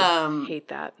 Oh, hate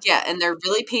that. Yeah, and they're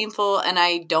really painful, and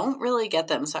I don't really get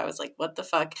them. So I was like, what the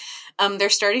fuck? They're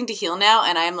starting to heal now,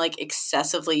 and I'm like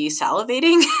excessively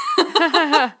salivating.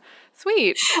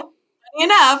 Sweet. Funny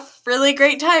enough, really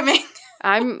great timing.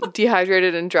 I'm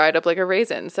dehydrated and dried up like a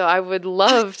raisin, so I would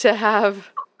love to have...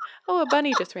 Oh, a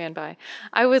bunny just ran by.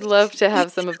 I would love to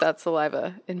have some of that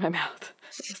saliva in my mouth.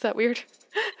 Is that weird?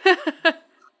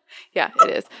 Yeah,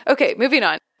 it is. Okay, moving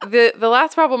on. The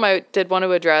last problem I did want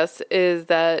to address is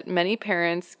that many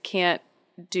parents can't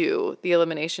do the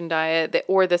elimination diet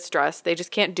or the stress. They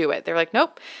just can't do it. They're like,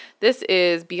 nope, this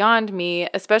is beyond me,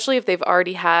 especially if they've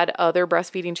already had other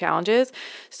breastfeeding challenges.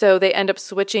 So they end up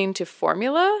switching to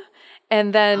formula,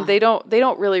 and then they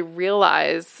don't really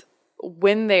realize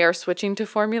when they are switching to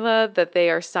formula that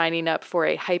they are signing up for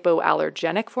a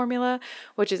hypoallergenic formula,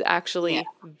 which is actually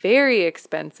very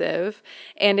expensive,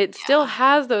 and it still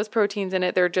has those proteins in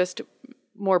it. They're just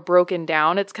more broken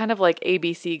down. It's kind of like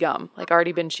ABC gum, like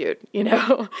already been chewed,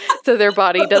 so their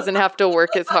body doesn't have to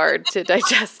work as hard to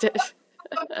digest it.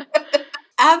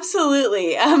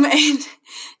 Absolutely. And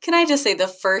can I just say the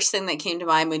first thing that came to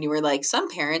mind when you were like, some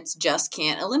parents just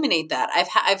can't eliminate that.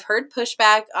 I've heard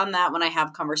pushback on that when I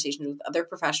have conversations with other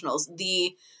professionals.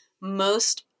 The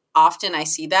most often I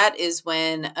see that is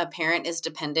when a parent is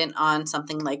dependent on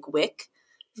something like WIC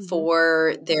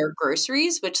for their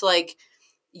groceries, which like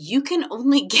you can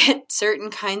only get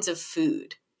certain kinds of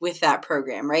food with that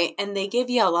program, right? And they give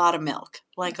you a lot of milk,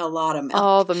 like a lot of milk.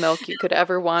 All the milk you could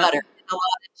ever want. Butter, a lot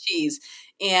of cheese.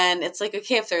 And it's like,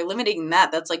 okay, if they're limiting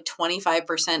that, that's like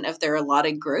 25% of their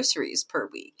allotted groceries per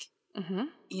week.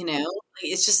 You know,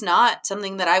 it's just not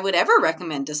something that I would ever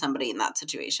recommend to somebody in that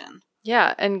situation.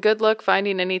 Yeah, and good luck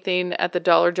finding anything at the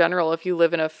Dollar General if you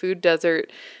live in a food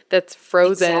desert that's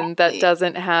frozen that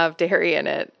doesn't have dairy in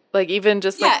it. Like even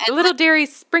just like little dairy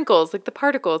sprinkles, like the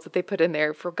particles that they put in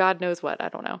there for God knows what. I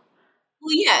don't know.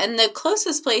 Well, yeah, and the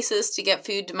closest places to get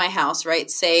food to my house, right,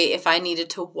 say if I needed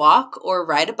to walk or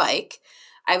ride a bike,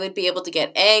 I would be able to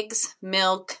get eggs,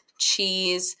 milk,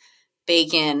 cheese,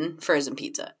 bacon, frozen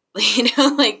pizza. You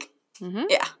know, like,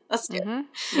 yeah, that's good.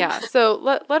 Yeah, so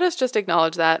let us just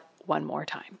acknowledge that one more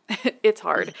time. It's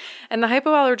hard. And the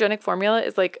hypoallergenic formula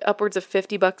is like upwards of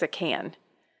 $50 a can.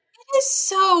 It is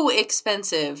so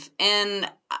expensive.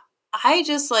 And I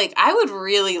just like, I would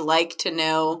really like to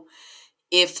know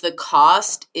if the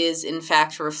cost is in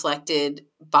fact reflected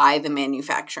by the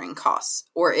manufacturing costs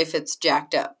or if it's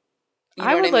jacked up. You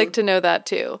know I would like to know that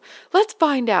too. Let's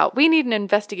find out. We need an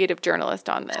investigative journalist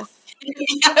on this.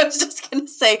 Yeah, I was just going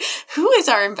to say, who is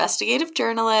our investigative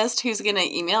journalist who's going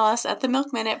to email us at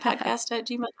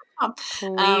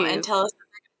themilkminutepodcast@gmail.com and tell us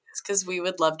because we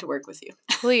would love to work with you.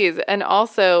 Please. And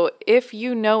also, if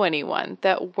you know anyone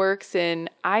that works in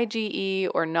IgE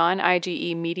or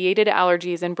non-IgE mediated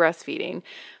allergies and breastfeeding,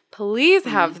 please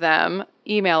have them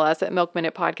email us at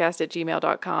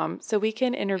milkminutepodcast@gmail.com so we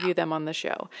can interview them on the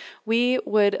show. We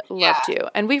would love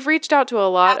to. And we've reached out to a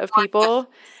lot of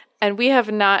people, and we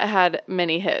have not had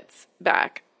many hits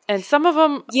back. And some of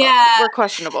them were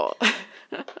questionable.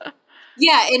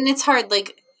 Yeah, and it's hard.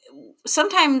 Like,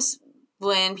 sometimes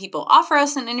when people offer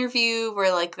us an interview,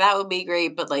 we're like, that would be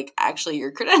great, but like actually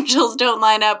your credentials don't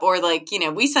line up. Or like, you know,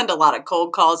 we send a lot of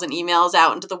cold calls and emails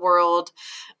out into the world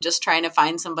just trying to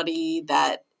find somebody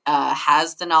that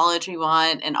has the knowledge we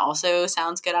want and also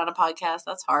sounds good on a podcast.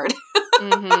 That's hard.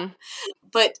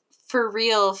 But for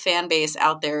real fan base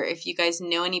out there, if you guys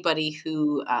know anybody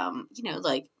who, you know,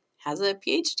 like has a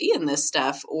PhD in this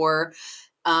stuff or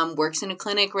works in a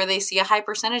clinic where they see a high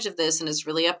percentage of this and is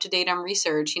really up to date on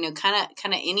research, you know, kind of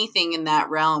anything in that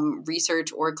realm,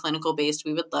 research or clinical based,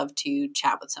 we would love to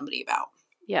chat with somebody about.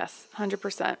 Yes,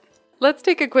 100%. Let's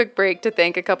take a quick break to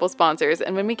thank a couple sponsors.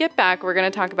 And when we get back, we're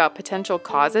going to talk about potential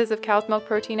causes of cow's milk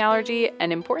protein allergy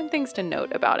and important things to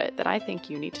note about it that I think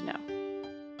you need to know.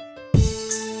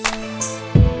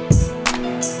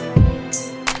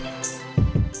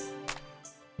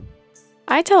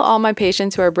 I tell all my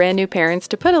patients who are brand new parents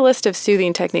to put a list of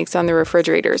soothing techniques on the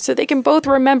refrigerator so they can both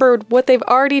remember what they've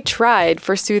already tried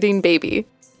for soothing baby.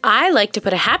 I like to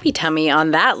put a happy tummy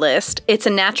on that list. It's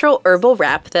a natural herbal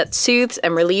wrap that soothes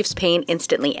and relieves pain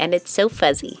instantly, and it's so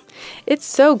fuzzy. It's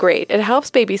so great. It helps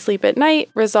baby sleep at night,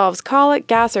 resolves colic,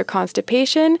 gas, or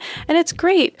constipation, and it's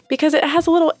great because it has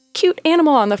a little cute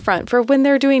animal on the front for when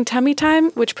they're doing tummy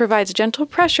time, which provides gentle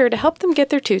pressure to help them get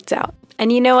their toots out.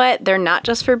 And you know what? They're not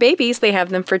just for babies. They have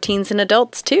them for teens and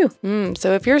adults, too.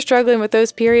 So if you're struggling with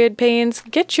those period pains,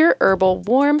 get your herbal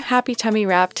warm Happy Tummy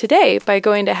wrap today by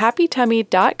going to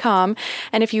happytummy.com.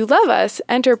 And if you love us,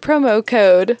 enter promo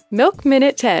code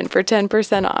MILKMINUTE10 for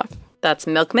 10% off. That's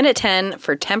MILKMINUTE10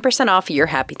 for 10% off your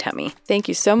Happy Tummy. Thank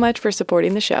you so much for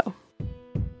supporting the show.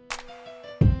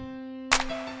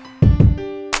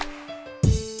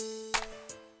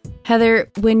 Heather,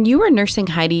 when you were nursing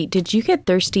Heidi, did you get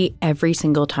thirsty every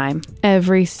single time?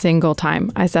 Every single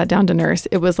time I sat down to nurse,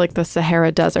 it was like the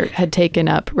Sahara Desert had taken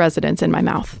up residence in my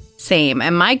mouth. Same.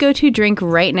 And my go-to drink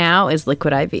right now is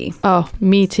Liquid IV. Oh,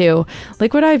 me too.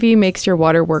 Liquid IV makes your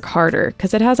water work harder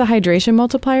because it has a hydration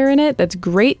multiplier in it that's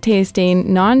great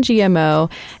tasting,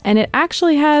 non-GMO, and it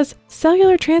actually has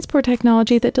cellular transport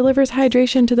technology that delivers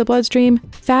hydration to the bloodstream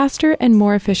faster and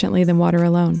more efficiently than water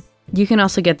alone. You can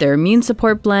also get their immune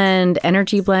support blend,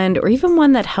 energy blend, or even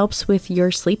one that helps with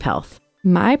your sleep health.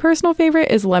 My personal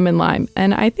favorite is lemon lime,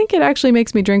 and I think it actually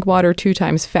makes me drink water 2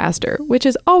 times faster, which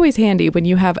is always handy when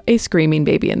you have a screaming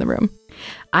baby in the room.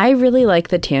 I really like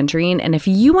the tangerine, and if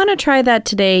you want to try that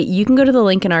today, you can go to the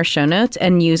link in our show notes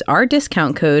and use our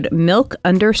discount code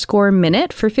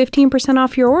MILK_minute for 15%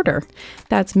 off your order.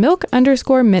 That's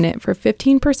MILK_minute for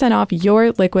 15% off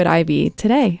your Liquid IV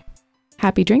today.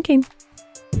 Happy drinking.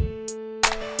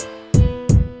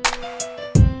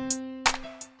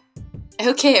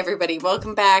 Okay, everybody,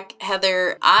 welcome back.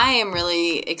 Heather, I am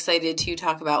really excited to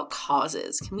talk about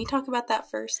causes. Can we talk about that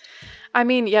first? I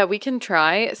mean, yeah, we can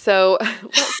try. So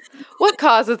what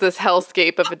causes this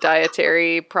hellscape of a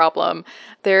dietary problem?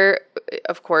 There,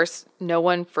 of course, no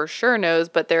one for sure knows,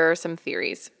 but there are some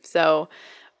theories. So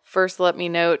first, let me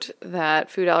note that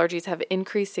food allergies have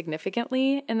increased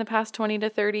significantly in the past 20 to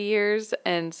 30 years.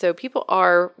 And so people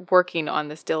are working on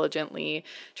this diligently,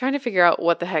 trying to figure out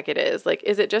what the heck it is. Like,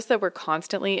 is it just that we're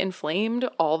constantly inflamed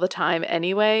all the time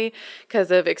anyway because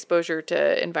of exposure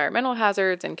to environmental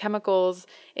hazards and chemicals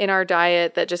in our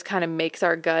diet that just kind of makes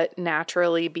our gut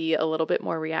naturally be a little bit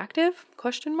more reactive?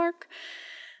 Question mark.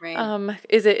 Right.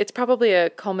 It's probably a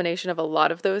culmination of a lot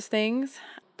of those things.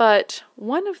 But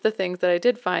one of the things that I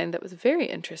did find that was very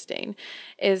interesting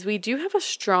is we do have a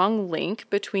strong link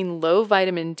between low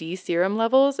vitamin D serum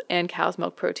levels and cow's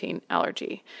milk protein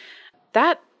allergy.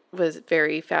 That was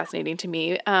very fascinating to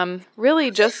me. Really,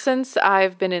 just since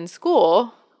I've been in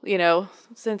school,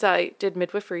 since I did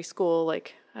midwifery school,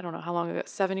 like, I don't know how long ago,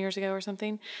 7 years ago or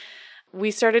something, we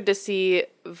started to see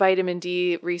vitamin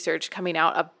D research coming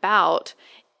out about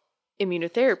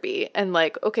immunotherapy and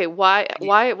like, okay, why,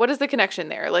 what is the connection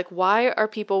there? Like, why are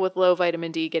people with low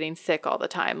vitamin D getting sick all the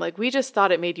time? Like, we just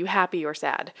thought it made you happy or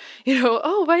sad,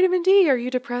 oh, vitamin D, are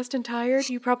you depressed and tired?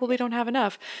 You probably don't have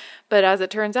enough. But as it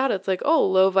turns out, it's like, oh,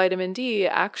 low vitamin D,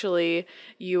 actually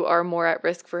you are more at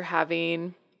risk for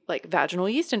having like vaginal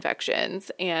yeast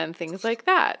infections and things like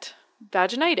that.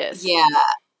 Vaginitis. Yeah.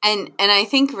 And I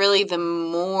think really the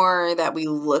more that we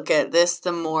look at this,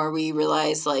 the more we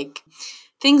realize like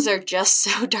things are just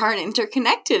so darn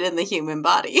interconnected in the human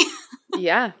body.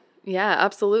 Yeah,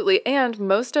 absolutely. And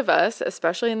most of us,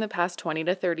 especially in the past 20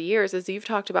 to 30 years, as you've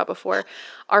talked about before,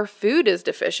 our food is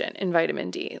deficient in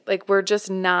vitamin D. Like, we're just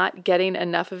not getting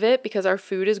enough of it because our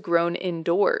food is grown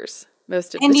indoors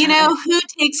most of the time. And who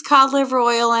takes cod liver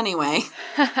oil anyway?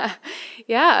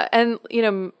 Yeah. And,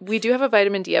 we do have a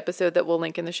vitamin D episode that we'll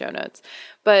link in the show notes,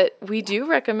 but we do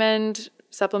recommend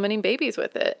supplementing babies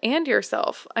with it and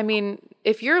yourself. I mean,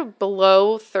 if you're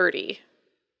below 30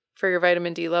 for your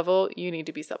vitamin D level, you need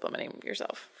to be supplementing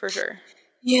yourself for sure.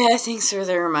 Yeah, thanks for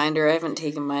the reminder. I haven't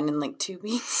taken mine in like 2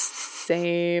 weeks.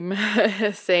 Same.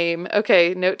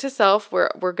 Okay, note to self, we're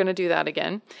going to do that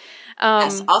again.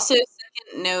 Yes. Also,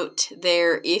 second note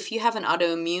there, if you have an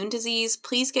autoimmune disease,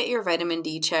 please get your vitamin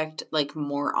D checked like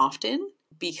more often,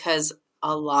 because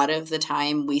a lot of the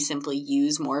time we simply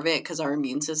use more of it because our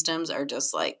immune systems are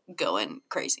just like going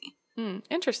crazy.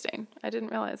 Interesting. I didn't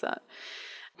realize that.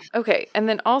 Okay. And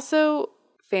then also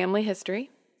family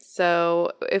history.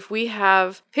 So if we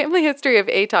have family history of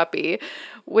atopy,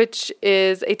 which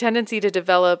is a tendency to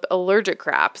develop allergic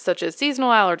crap, such as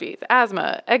seasonal allergies,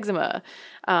 asthma, eczema,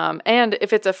 and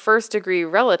if it's a first-degree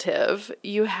relative,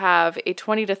 you have a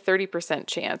 20 to 30%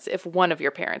 chance if one of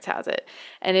your parents has it.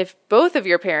 And if both of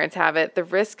your parents have it, the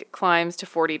risk climbs to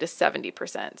 40 to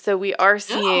 70%. So we are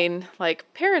seeing like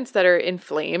parents that are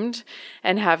inflamed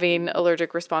and having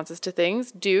allergic responses to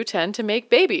things do tend to make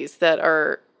babies that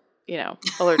are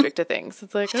allergic to things.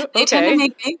 It's like, oh, okay. They tend to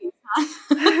make babies,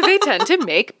 huh? They tend to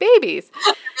make babies.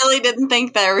 I really didn't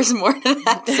think there was more to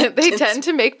that sentence. They tend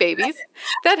to make babies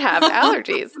that have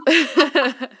allergies.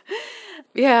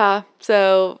 Yeah,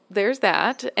 so there's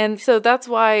that. And so that's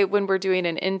why when we're doing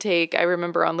an intake, I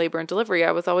remember on labor and delivery,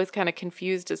 I was always kind of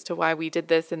confused as to why we did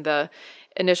this in the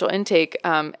initial intake.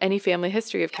 Any family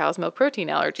history of cow's milk protein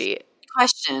allergy?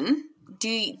 Question.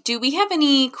 Do we have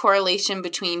any correlation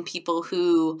between people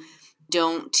who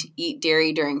don't eat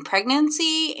dairy during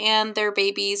pregnancy and their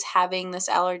babies having this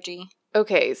allergy?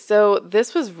 Okay, so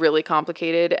this was really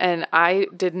complicated, and I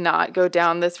did not go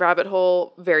down this rabbit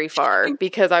hole very far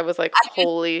because I was like,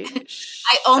 holy shit.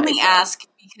 I only ask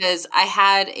because I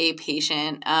had a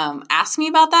patient ask me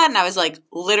about that, and I was like,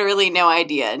 literally no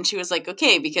idea. And she was like,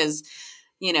 okay, because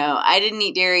I didn't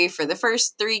eat dairy for the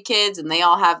first 3 kids and they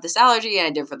all have this allergy, and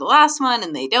I did for the last one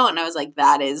and they don't. And I was like,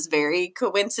 that is very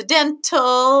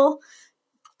coincidental,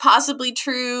 possibly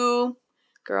true.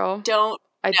 Girl. Don't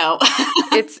know.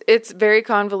 It's very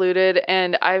convoluted,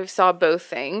 and I saw both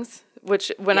things,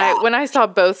 which when I saw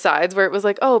both sides where it was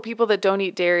like, oh, people that don't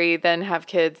eat dairy then have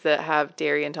kids that have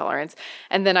dairy intolerance.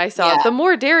 And then I saw the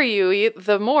more dairy you eat,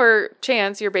 the more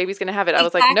chance your baby's going to have it. I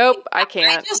was like, nope, I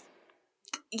can't.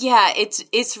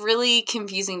 It's really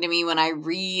confusing to me when I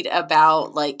read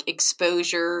about like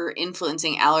exposure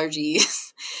influencing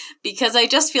allergies because I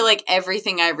just feel like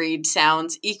everything I read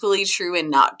sounds equally true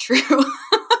and not true.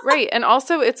 Right. And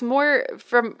also it's more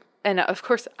and of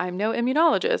course I'm no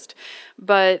immunologist,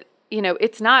 but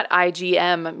it's not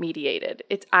IgM mediated.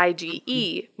 It's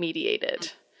IgE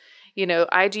mediated.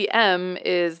 IgM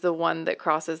is the one that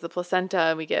crosses the placenta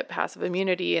and we get passive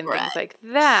immunity and things like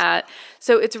that.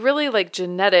 So it's really like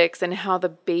genetics and how the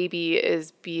baby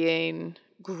is being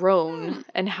grown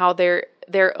and how their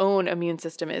own immune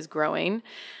system is growing,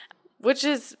 which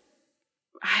is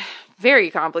very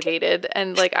complicated.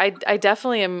 And like, I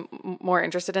definitely am more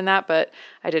interested in that, but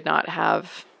I did not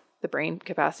have the brain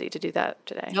capacity to do that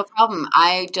today. No problem.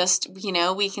 I just,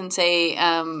 we can say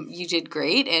you did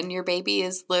great and your baby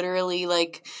is literally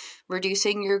like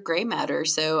reducing your gray matter.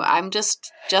 So I'm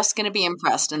just going to be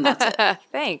impressed and that's it.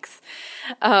 Thanks.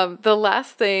 The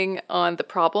last thing on the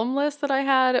problem list that I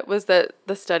had was that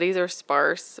the studies are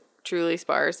sparse, truly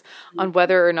sparse, on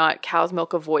whether or not cow's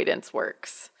milk avoidance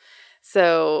works.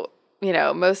 So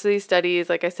most of these studies,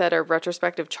 like I said, are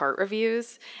retrospective chart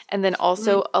reviews. And then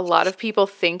also a lot of people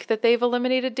think that they've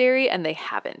eliminated dairy and they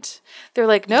haven't. They're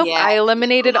like, nope, I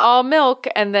eliminated all milk.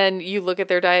 And then you look at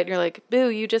their diet and you're like, boo,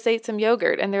 you just ate some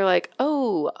yogurt. And they're like,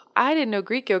 oh, I didn't know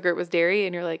Greek yogurt was dairy.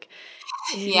 And you're like,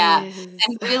 yeah.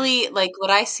 And really, like what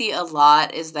I see a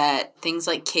lot is that things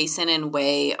like casein and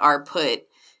whey are put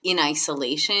in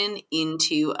isolation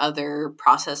into other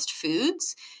processed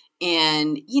foods.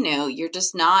 And, you're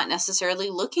just not necessarily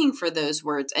looking for those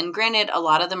words. And granted, a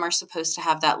lot of them are supposed to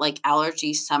have that like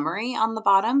allergy summary on the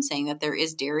bottom saying that there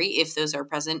is dairy if those are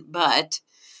present, but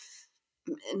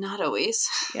not always.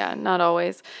 Yeah, not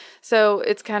always. So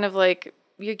it's kind of like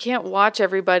you can't watch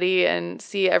everybody and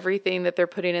see everything that they're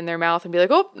putting in their mouth and be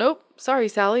like, oh, nope, sorry,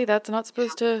 Sally, that's not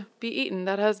supposed to be eaten.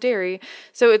 That has dairy.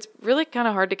 So it's really kind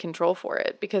of hard to control for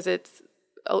it because it's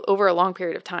over a long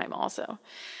period of time also.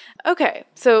 Okay,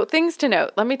 so things to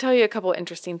note. Let me tell you a couple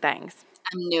interesting things.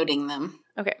 I'm noting them.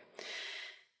 Okay.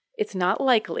 It's not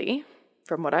likely,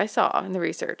 from what I saw in the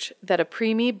research, that a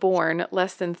preemie born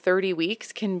less than 30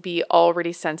 weeks can be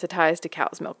already sensitized to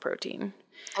cow's milk protein.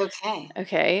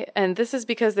 Okay, and this is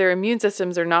because their immune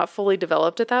systems are not fully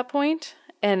developed at that point.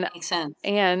 And makes sense.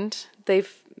 And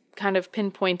they've kind of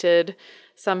pinpointed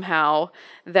somehow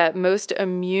that most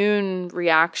immune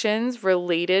reactions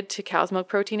related to cow's milk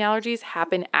protein allergies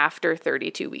happen after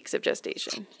 32 weeks of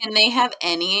gestation. Can they have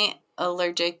any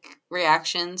allergic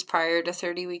reactions prior to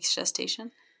 30 weeks gestation?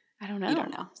 I don't know. You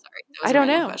don't know. Sorry. I don't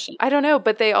know. Question. I don't know.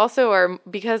 But they also are,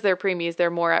 because they're preemies,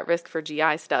 they're more at risk for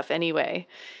GI stuff anyway.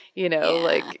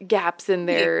 Like gaps in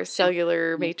their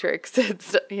cellular matrix,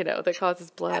 that causes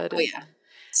blood.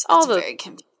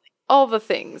 All the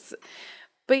things.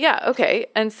 But yeah, okay.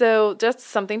 And so just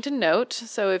something to note.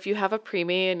 So if you have a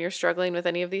preemie and you're struggling with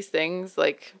any of these things,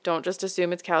 like don't just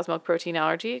assume it's cow's milk protein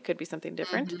allergy. It could be something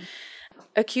different. Mm-hmm.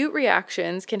 Acute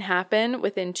reactions can happen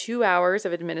within 2 hours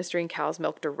of administering cow's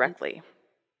milk directly.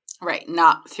 Right.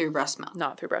 Not through breast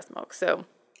milk. So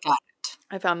got it.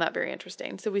 I found that very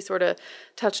interesting. So we sort of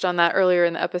touched on that earlier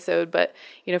in the episode, but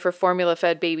for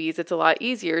formula-fed babies, it's a lot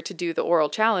easier to do the oral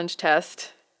challenge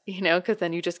test, because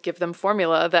then you just give them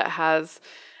formula that has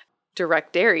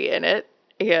direct dairy in it,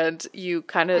 and you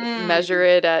kind of measure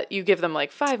it at, you give them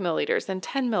like 5 milliliters, then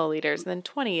 10 milliliters, and then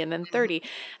 20, and then 30,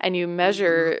 and you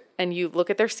measure and you look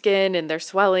at their skin and their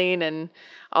swelling and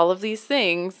all of these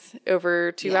things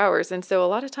over 2 hours. And so a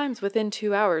lot of times within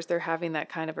 2 hours, they're having that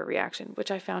kind of a reaction,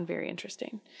 which I found very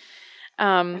interesting.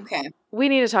 Okay. We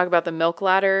need to talk about the milk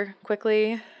ladder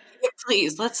quickly.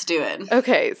 Please, let's do it.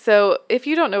 Okay, so if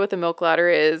you don't know what the milk ladder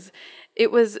is,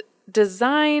 it was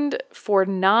designed for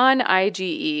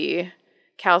non-IgE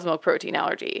cow's milk protein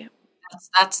allergy.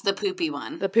 That's the poopy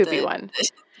one. The poopy one.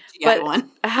 But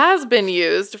one. It has been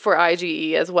used for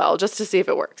IgE as well, just to see if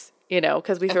it works,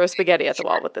 because we throw spaghetti at the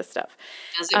wall with this stuff.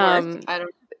 Does it work? I don't know.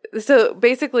 So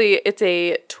basically, it's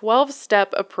a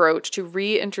 12-step approach to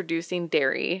reintroducing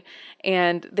dairy,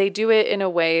 and they do it in a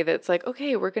way that's like,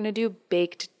 okay, we're going to do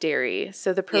baked dairy.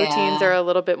 So the proteins are a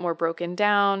little bit more broken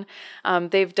down.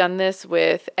 They've done this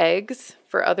with eggs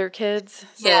for other kids.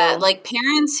 So. Yeah, like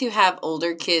parents who have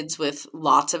older kids with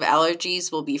lots of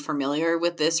allergies will be familiar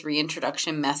with this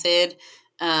reintroduction method.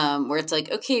 Where it's like,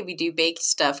 okay, we do baked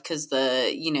stuff because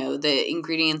the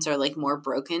ingredients are like more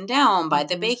broken down by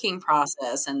the baking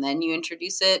process. And then you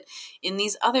introduce it in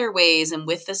these other ways and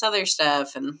with this other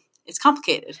stuff. And it's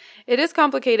complicated. It is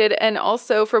complicated. And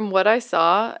also from what I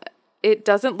saw, it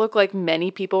doesn't look like many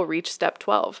people reach step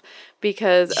 12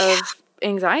 because of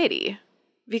anxiety,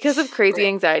 because of crazy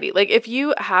anxiety. Like if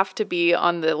you have to be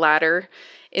on the ladder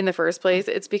in the first place,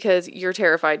 it's because you're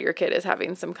terrified your kid is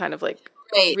having some kind of like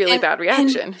really bad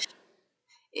reaction.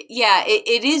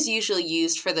 It is usually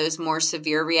used for those more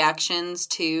severe reactions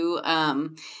too.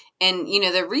 And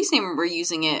the reason we're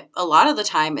using it a lot of the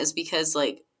time is because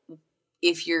like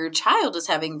if your child is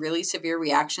having really severe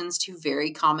reactions to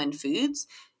very common foods,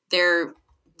 they're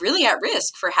really at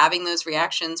risk for having those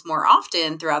reactions more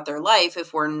often throughout their life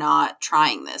if we're not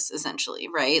trying this, essentially,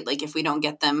 right? Like if we don't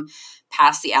get them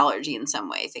past the allergy in some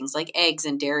way. Things like eggs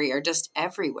and dairy are just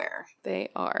everywhere. They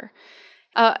are.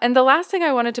 And the last thing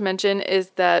I wanted to mention is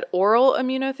that oral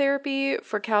immunotherapy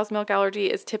for cow's milk allergy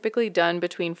is typically done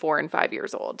between 4 and 5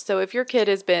 years old. So if your kid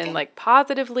has been like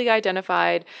positively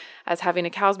identified as having a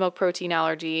cow's milk protein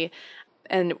allergy,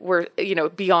 and we're,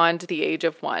 beyond the age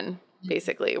of 1,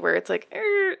 basically, where it's like,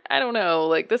 I don't know,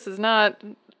 like this is not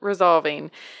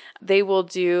resolving, they will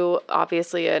do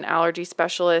obviously an allergy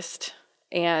specialist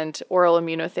and oral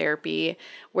immunotherapy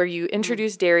where you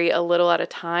introduce dairy a little at a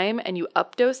time and you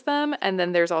updose them. And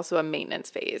then there's also a maintenance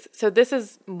phase. So this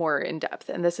is more in depth,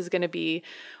 and this is going to be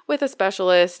with a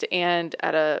specialist and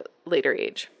at a later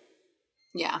age.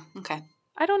 Yeah. Okay.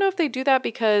 I don't know if they do that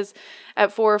because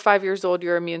at 4 or 5 years old,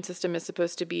 your immune system is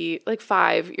supposed to be like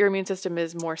 5. Your immune system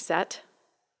is more set.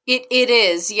 It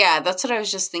is. Yeah. That's what I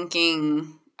was just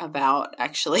thinking about,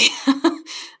 actually.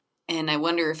 And I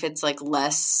wonder if it's like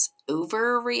less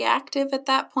overreactive at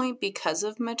that point because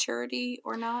of maturity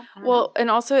or not. Well,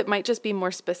 and also it might just be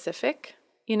more specific,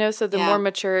 so the more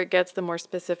mature it gets, the more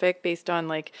specific based on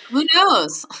like, who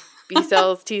knows? B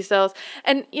cells, T cells.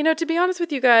 And, to be honest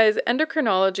with you guys,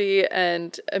 endocrinology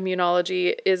and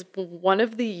immunology is one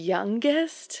of the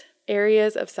youngest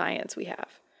areas of science we have.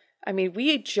 I mean,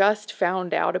 we just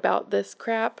found out about this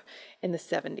crap in the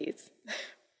 70s,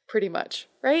 pretty much,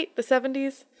 right? The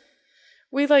 70s.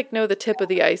 We know the tip of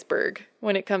the iceberg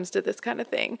when it comes to this kind of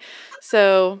thing.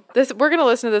 So we're going to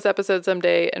listen to this episode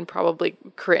someday and probably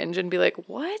cringe and be like,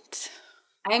 what?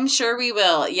 I'm sure we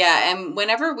will. Yeah. And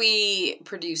whenever we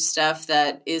produce stuff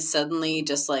that is suddenly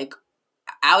just like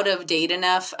out of date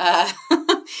enough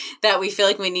that we feel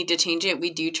like we need to change it,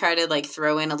 we do try to like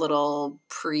throw in a little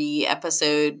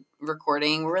pre-episode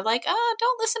recording where we're like,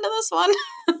 don't listen to this one.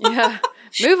 Yeah.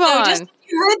 Move on. Just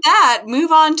you heard that,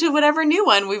 move on to whatever new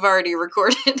one we've already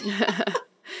recorded.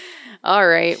 All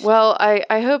right. Well,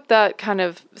 I hope that kind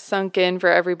of sunk in for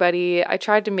everybody. I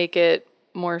tried to make it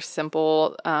more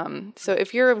simple. So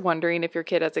if you're wondering if your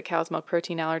kid has a cow's milk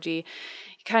protein allergy,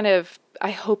 I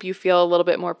hope you feel a little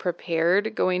bit more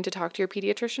prepared going to talk to your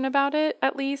pediatrician about it,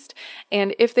 at least.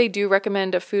 And if they do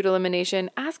recommend a food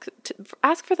elimination, ask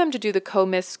for them to do the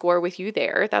COMIS score with you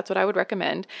there. That's what I would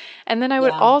recommend. And then I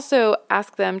would also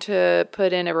ask them to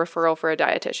put in a referral for a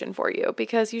dietitian for you,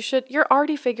 because you're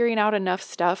already figuring out enough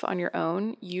stuff on your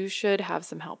own. You should have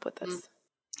some help with this.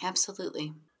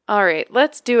 Absolutely. All right,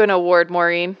 let's do an award,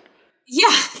 Maureen.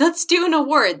 Yeah, let's do an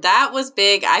award. That was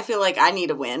big. I feel like I need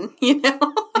a win,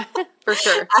 For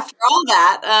sure. After all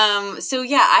that. So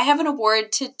yeah, I have an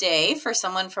award today for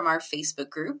someone from our Facebook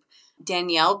group,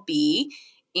 Danielle B.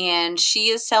 And she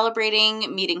is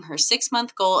celebrating meeting her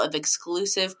 6-month goal of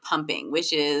exclusive pumping,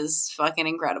 which is fucking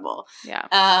incredible.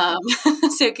 Yeah.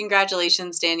 So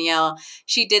congratulations, Danielle.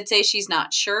 She did say she's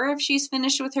not sure if she's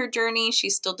finished with her journey.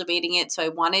 She's still debating it. So I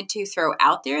wanted to throw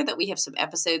out there that we have some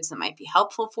episodes that might be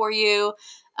helpful for you.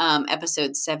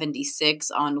 Episode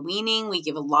 76 on weaning. We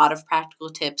give a lot of practical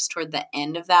tips toward the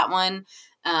end of that one.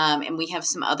 And we have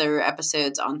some other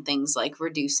episodes on things like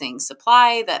reducing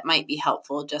supply that might be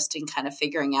helpful just in kind of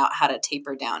figuring out how to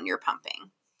taper down your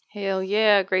pumping. Hell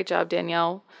yeah. Great job,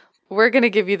 Danielle. We're going to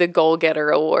give you the Goal Getter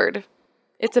Award.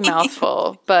 It's a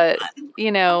mouthful, but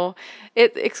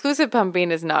exclusive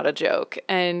pumping is not a joke,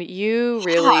 and you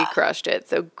really crushed it.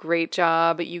 So great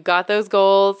job. You got those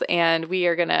goals, and we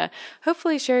are going to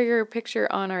hopefully share your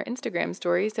picture on our Instagram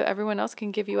story so everyone else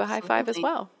can give you a high five as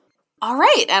well. All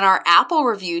right. And our Apple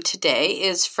review today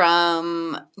is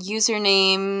from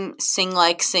username Sing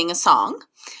Like Sing a Song.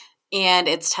 And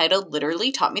it's titled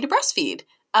Literally Taught Me to Breastfeed.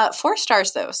 4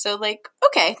 stars though. So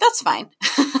okay, that's fine.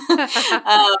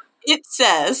 It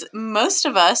says, most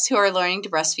of us who are learning to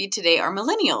breastfeed today are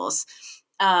millennials,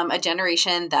 a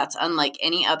generation that's unlike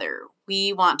any other.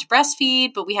 We want to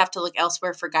breastfeed, but we have to look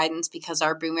elsewhere for guidance because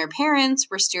our boomer parents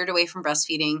were steered away from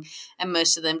breastfeeding and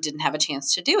most of them didn't have a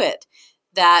chance to do it.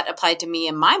 That applied to me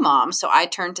and my mom, so I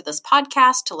turned to this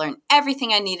podcast to learn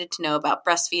everything I needed to know about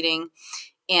breastfeeding,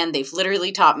 and they've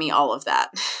literally taught me all of that.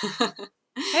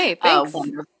 Hey, thanks.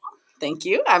 Wonderful. Thank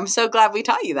you. I'm so glad we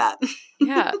taught you that.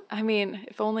 Yeah, I mean,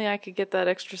 if only I could get that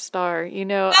extra star.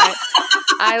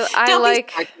 I Don't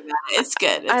like. It's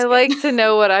good. I like to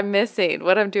know what I'm missing,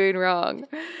 what I'm doing wrong.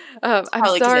 I'm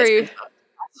sorry.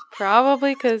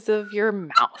 Probably because of your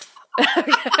mouth.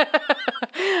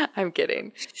 I'm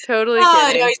kidding. Totally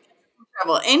kidding.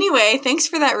 No, anyway, thanks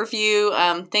for that review.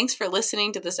 Thanks for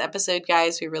listening to this episode,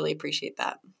 guys. We really appreciate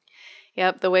that.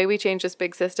 Yep, the way we change this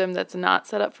big system that's not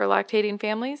set up for lactating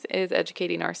families is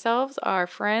educating ourselves, our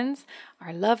friends,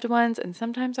 our loved ones, and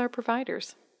sometimes our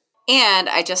providers. And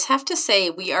I just have to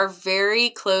say, we are very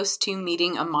close to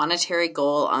meeting a monetary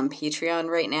goal on Patreon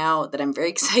right now that I'm very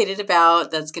excited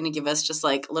about. That's going to give us just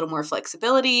like a little more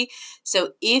flexibility.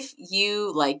 So if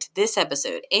you liked this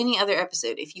episode, any other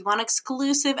episode, if you want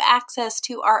exclusive access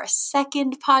to our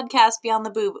second podcast, Beyond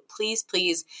the Boob, please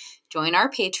join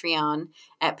our Patreon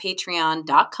at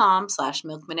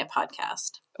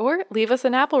patreon.com/milkminutepodcast. Or leave us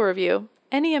an Apple review.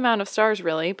 Any amount of stars,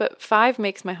 really, but 5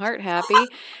 makes my heart happy,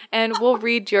 and we'll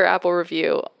read your Apple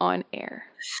review on air.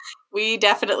 We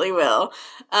definitely will.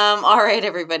 All right,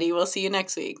 everybody. We'll see you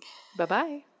next week.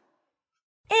 Bye-bye.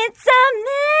 It's a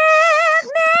milk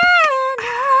minute.